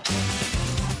beets.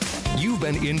 You've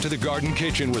been Into the Garden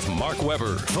Kitchen with Mark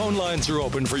Weber. Phone lines are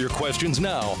open for your questions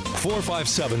now.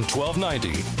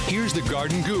 457-1290. Here's the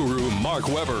garden guru, Mark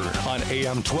Weber, on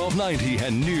AM 1290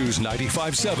 and News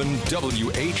 95.7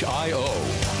 WHIO.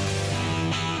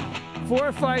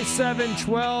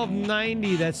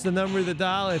 457-1290. That's the number of the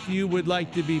dial if you would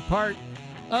like to be part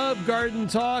of Garden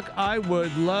Talk. I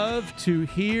would love to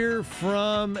hear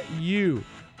from you.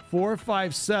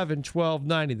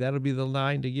 457-1290. That'll be the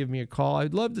line to give me a call.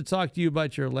 I'd love to talk to you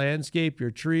about your landscape,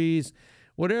 your trees,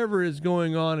 whatever is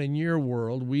going on in your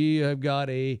world. We have got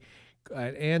an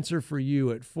answer for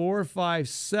you at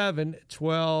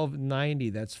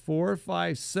 457-1290. That's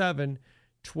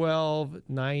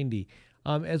 457-1290.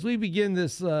 As we begin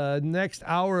this next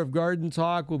hour of Garden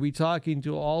Talk, we'll be talking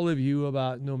to all of you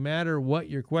about, no matter what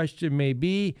your question may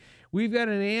be, we've got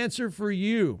an answer for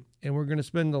you. And we're going to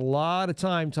spend a lot of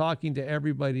time talking to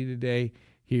everybody today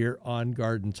here on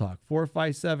Garden Talk.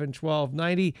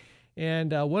 457-1290.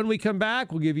 And when we come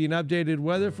back, we'll give you an updated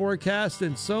weather forecast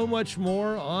and so much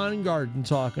more on Garden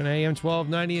Talk on AM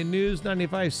 1290 and News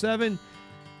 95.7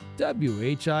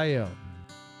 WHIO.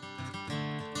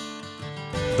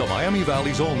 The Miami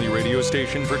Valley's only radio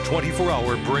station for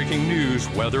 24-hour breaking news,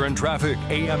 weather, and traffic.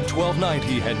 AM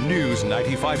 1290 and News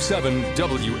 95.7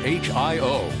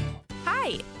 WHIO.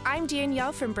 Hi, I'm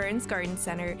Danielle from Burns Garden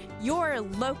Center, your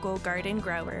local garden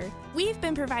grower. We've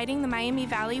been providing the Miami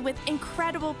Valley with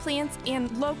incredible plants and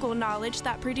local knowledge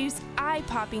that produce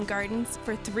eye-popping gardens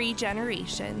for 3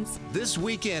 generations. This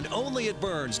weekend, only at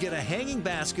Burns, get a hanging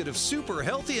basket of super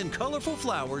healthy and colorful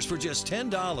flowers for just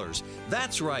 $10.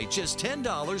 That's right, just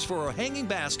 $10 for a hanging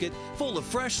basket full of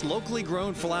fresh, locally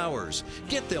grown flowers.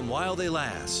 Get them while they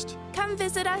last. Come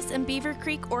visit us in Beaver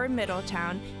Creek or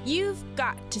Middletown. You've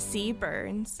got to see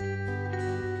Burns.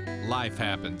 Life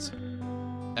happens.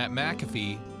 At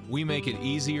McAfee, we make it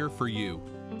easier for you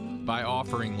by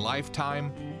offering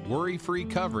lifetime, worry-free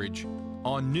coverage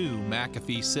on new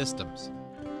McAfee systems.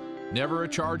 Never a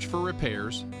charge for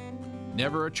repairs,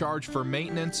 never a charge for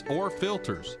maintenance or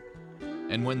filters.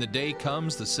 And when the day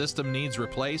comes the system needs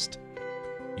replaced,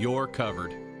 you're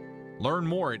covered. Learn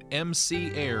more at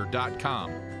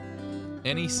mcair.com.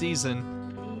 Any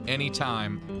season,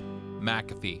 anytime,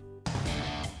 McAfee.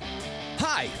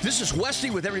 Hi, this is Wesley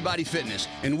with Everybody Fitness,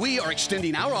 and we are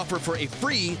extending our offer for a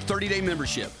free 30-day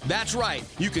membership. That's right,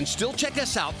 you can still check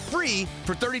us out free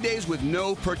for 30 days with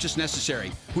no purchase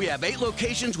necessary. We have 8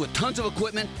 locations with tons of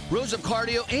equipment, rows of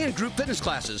cardio, and group fitness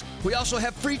classes. We also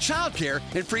have free childcare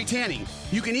and free tanning.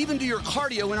 You can even do your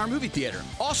cardio in our movie theater.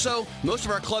 Also, most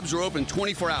of our clubs are open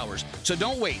 24 hours, so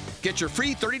don't wait. Get your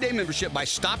free 30-day membership by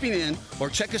stopping in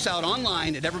or check us out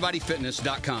online at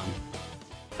everybodyfitness.com.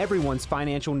 Everyone's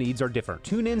financial needs are different.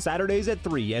 Tune in Saturdays at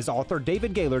 3 as author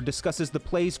David Gaylor discusses the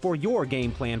plays for your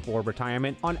game plan for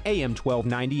retirement on AM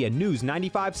 1290 and News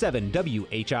 95.7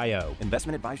 WHIO.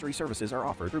 Investment advisory services are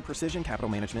offered through Precision Capital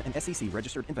Management and SEC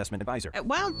Registered Investment Advisor. At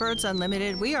Wild Birds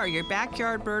Unlimited, we are your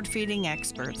backyard bird feeding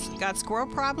experts. Got squirrel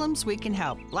problems? We can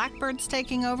help. Blackbirds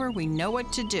taking over? We know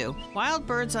what to do. Wild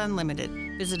Birds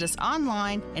Unlimited. Visit us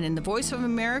online and in the Voice of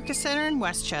America Center in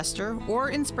Westchester or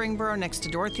in Springboro next to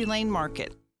Dorothy Lane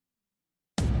Market.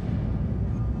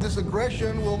 This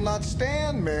aggression will not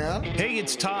stand, man. Hey,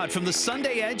 it's Todd from the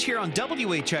Sunday Edge here on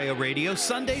WHIO Radio,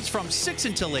 Sundays from 6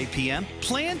 until 8 p.m.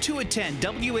 Plan to attend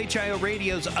WHIO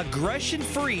Radio's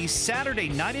aggression-free Saturday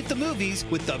Night at the Movies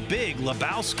with the Big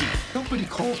Lebowski. Nobody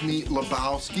calls me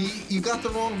Lebowski. You got the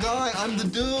wrong guy. I'm the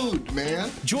dude,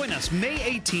 man. Join us May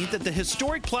 18th at the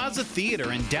historic Plaza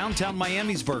Theater in downtown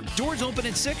Miamisburg. Doors open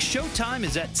at 6, showtime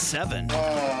is at 7.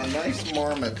 Oh, nice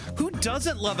marmot. Who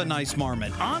doesn't love a nice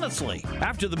marmot, honestly?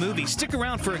 After the movie, stick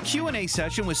around for a Q&A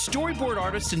session with storyboard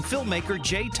artist and filmmaker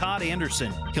J. Todd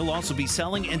Anderson. He'll also be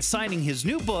selling and signing his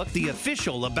new book, The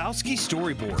Official Lebowski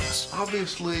Storyboards.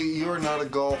 Obviously, you're not a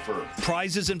golfer.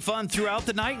 Prizes and fun throughout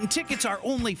the night, and tickets are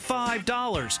only $5.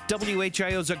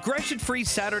 WHIO's aggression-free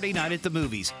Saturday Night at the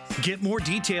Movies. Get more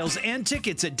details and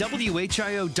tickets at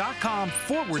WHIO.com/The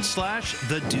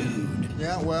Dude.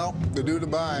 Yeah, well, the dude to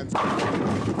buy.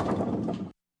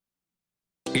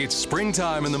 It's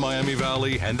springtime in the Miami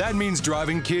Valley, and that means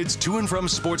driving kids to and from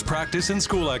sports practice and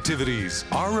school activities.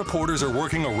 Our reporters are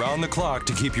working around the clock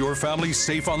to keep your family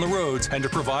safe on the roads and to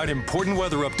provide important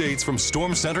weather updates from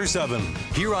Storm Center 7.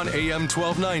 Here on AM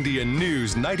 1290 and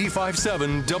News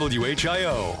 95.7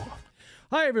 WHIO.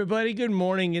 Hi, everybody. Good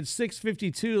morning. It's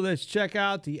 6:52. Let's check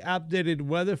out the updated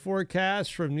weather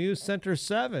forecast from News Center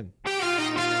 7.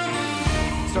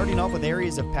 Starting off with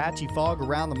areas of patchy fog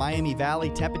around the Miami Valley,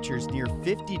 temperatures near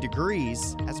 50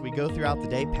 degrees as we go throughout the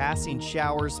day, passing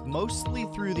showers mostly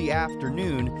through the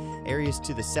afternoon. Areas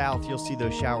to the south, you'll see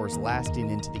those showers lasting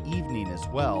into the evening as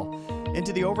well.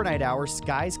 Into the overnight hours,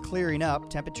 skies clearing up,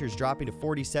 temperatures dropping to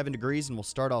 47 degrees, and we'll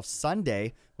start off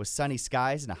Sunday with sunny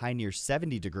skies and a high near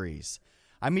 70 degrees.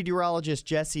 I'm meteorologist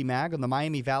Jesse Mag on the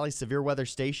Miami Valley Severe Weather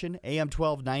Station, AM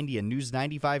 1290 and News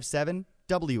 95.7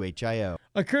 WHIO.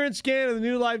 A current scan of the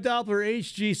new live Doppler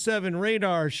HG7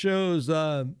 radar shows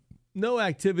no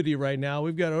activity right now.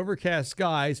 We've got overcast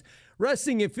skies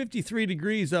resting at 53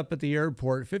 degrees up at the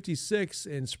airport, 56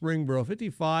 in Springboro,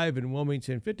 55 in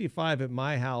Wilmington, 55 at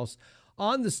my house.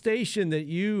 On the station that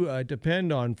you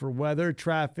depend on for weather,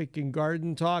 traffic, and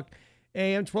garden talk,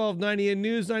 AM 1290 and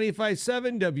News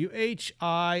 95.7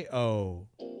 WHIO.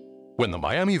 When the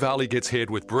Miami Valley gets hit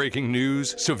with breaking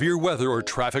news, severe weather, or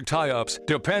traffic tie-ups,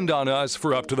 depend on us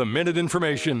for up-to-the-minute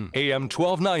information. AM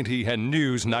 1290 and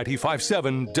News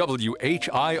 95.7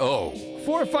 WHIO.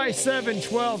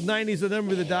 457-1290 is the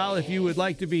number to dial if you would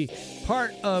like to be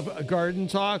part of Garden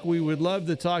Talk. We would love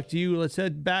to talk to you. Let's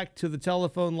head back to the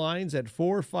telephone lines at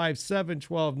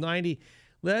 457-1290.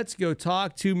 Let's go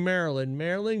talk to Marilyn.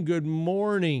 Marilyn, good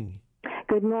morning.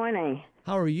 Good morning.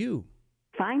 How are you?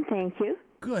 Fine, thank you.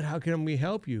 Good. How can we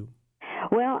help you?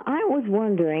 Well, I was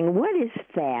wondering, what is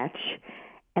thatch,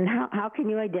 and how can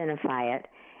you identify it?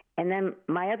 And then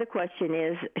my other question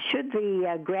is, should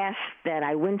the grass that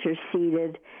I winter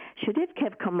seeded, should it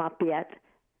have come up yet?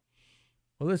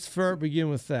 Well, let's first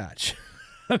begin with thatch.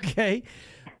 Okay.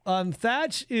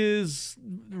 Thatch is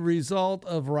the result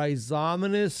of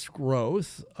rhizomatous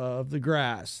growth of the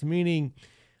grass, meaning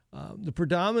the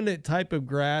predominant type of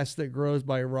grass that grows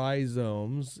by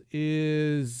rhizomes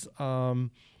is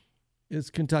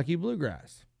Kentucky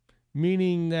bluegrass,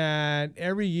 meaning that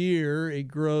every year it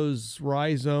grows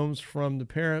rhizomes from the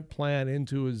parent plant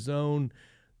into a zone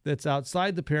that's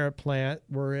outside the parent plant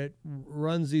where it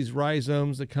runs these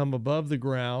rhizomes that come above the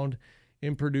ground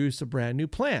and produce a brand new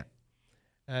plant.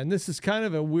 And this is kind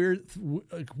of a weird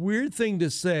thing to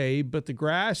say, but the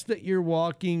grass that you're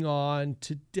walking on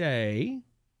today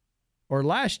or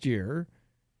last year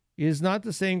is not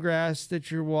the same grass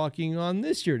that you're walking on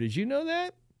this year. Did you know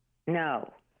that?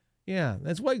 No. Yeah,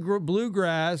 that's why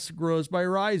bluegrass grows by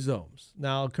rhizomes.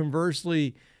 Now,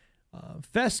 conversely,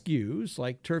 fescues,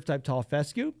 like turf-type tall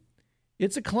fescue,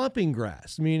 it's a clumping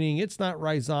grass, meaning it's not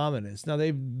rhizomatous. Now,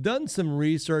 they've done some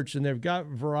research, and they've got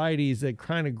varieties that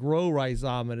kind of grow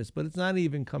rhizomatous, but it's not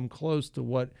even come close to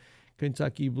what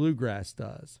Kentucky bluegrass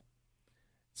does.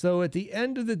 So at the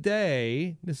end of the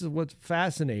day, this is what's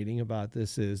fascinating about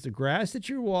this is the grass that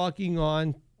you're walking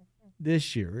on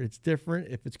this year, it's different.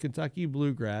 If it's Kentucky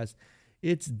bluegrass,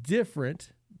 it's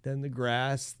different than the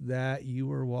grass that you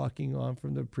were walking on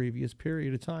from the previous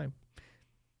period of time.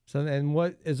 So, and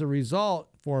what, as a result,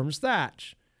 forms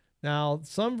thatch. Now,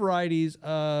 some varieties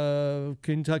of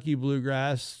Kentucky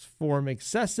bluegrass form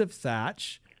excessive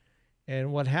thatch.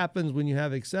 And what happens when you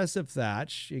have excessive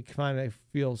thatch, it kind of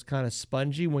feels kind of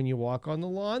spongy when you walk on the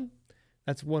lawn.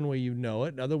 That's one way you know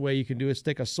it. Another way you can do is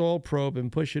stick a soil probe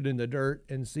and push it in the dirt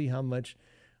and see how much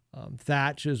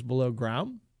thatch is below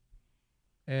ground.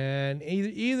 And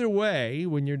either way,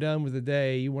 when you're done with the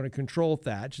day, you want to control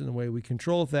thatch. And the way we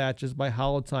control thatch is by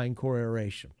holotine core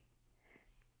aeration.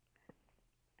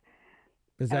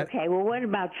 Okay, well, what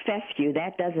about fescue?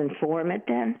 That doesn't form it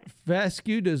then?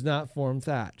 Fescue does not form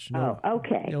thatch. No. Oh,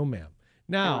 okay. No, ma'am.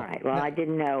 Now, all right. Well, I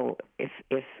didn't know if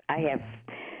I have,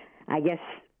 I guess,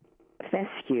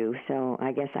 fescue, so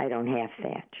I guess I don't have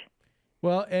thatch.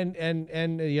 Well, and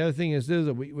the other thing is this,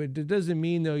 it doesn't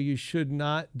mean, though, you should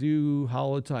not do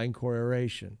holotine core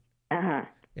aeration. Uh-huh.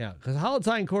 Yeah, because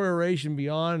holotine core aeration,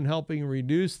 beyond helping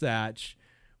reduce thatch,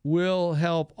 will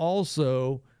help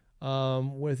also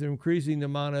with increasing the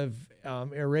amount of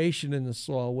aeration in the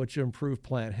soil, which improve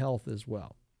plant health as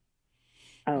well.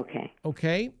 Okay.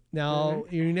 Okay. Now,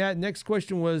 your next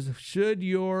question was, should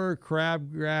your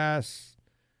crabgrass,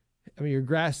 your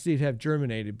grass seed have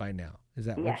germinated by now? Is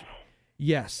that yes?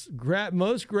 Yes.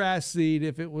 Most grass seed,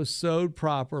 if it was sowed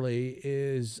properly,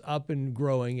 is up and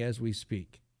growing as we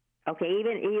speak. Okay.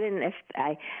 Even if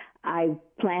I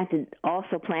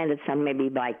also planted some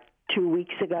maybe like 2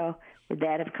 weeks ago. Would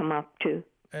that have come up too?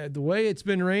 The way it's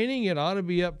been raining, it ought to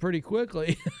be up pretty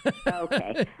quickly.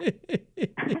 Okay.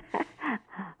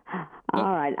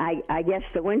 All right. I guess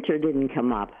the winter didn't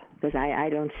come up because I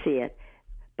don't see it,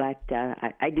 but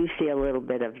I do see a little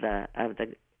bit of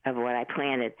what I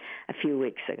planted a few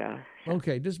weeks ago.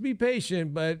 Okay, just be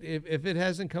patient. But if it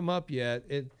hasn't come up yet,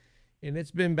 and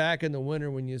it's been back in the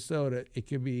winter when you sowed it, it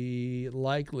could be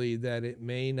likely that it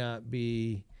may not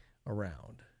be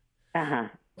around. Uh-huh.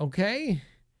 Okay.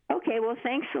 Okay. Well,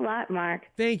 thanks a lot, Mark.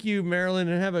 Thank you, Marilyn,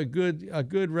 and have a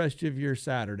good rest of your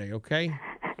Saturday. Okay.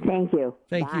 Thank you.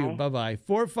 Thank you. Bye-bye.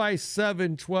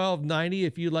 457-1290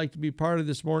 if you'd like to be part of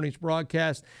this morning's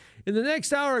broadcast. In the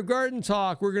next hour of Garden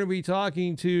Talk, we're going to be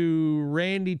talking to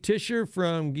Randy Tisher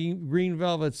from Green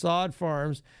Velvet Sod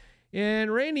Farms.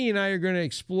 And Randy and I are going to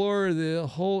explore the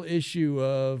whole issue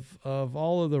of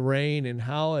all of the rain and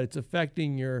how it's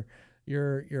affecting your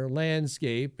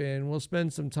landscape, and we'll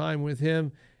spend some time with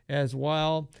him as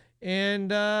well.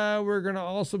 And we're going to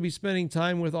also be spending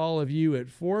time with all of you at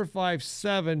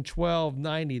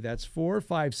 457-1290. That's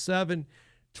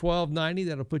 457-1290.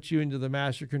 That'll put you into the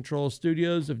Master Control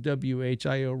Studios of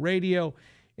WHIO Radio.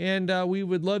 And we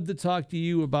would love to talk to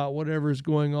you about whatever's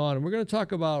going on. And we're going to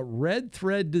talk about red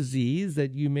thread disease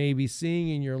that you may be seeing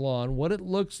in your lawn, what it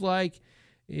looks like,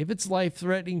 if it's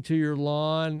life-threatening to your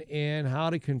lawn, and how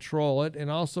to control it. And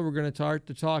also we're going to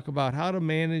talk about how to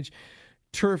manage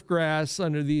turf grass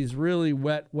under these really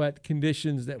wet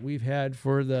conditions that we've had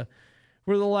for the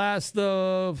last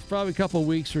probably a couple of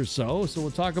weeks or so. So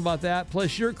we'll talk about that,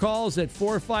 plus your calls at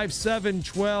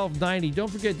 457-1290.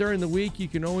 Don't forget, during the week, you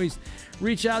can always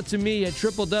reach out to me at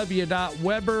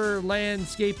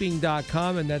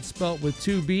www.weberlandscaping.com, and that's spelt with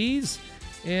 2 B's.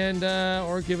 And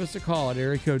or give us a call at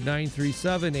area code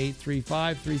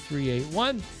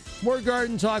 937-835-3381. More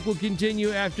Garden Talk will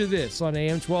continue after this on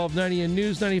AM 1290 and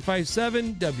News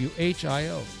 95.7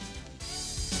 WHIO.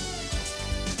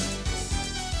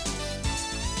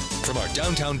 From our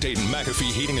downtown Dayton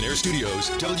McAfee Heating and Air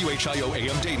Studios, WHIO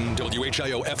AM Dayton,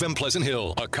 WHIO FM Pleasant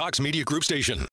Hill, a Cox Media Group station.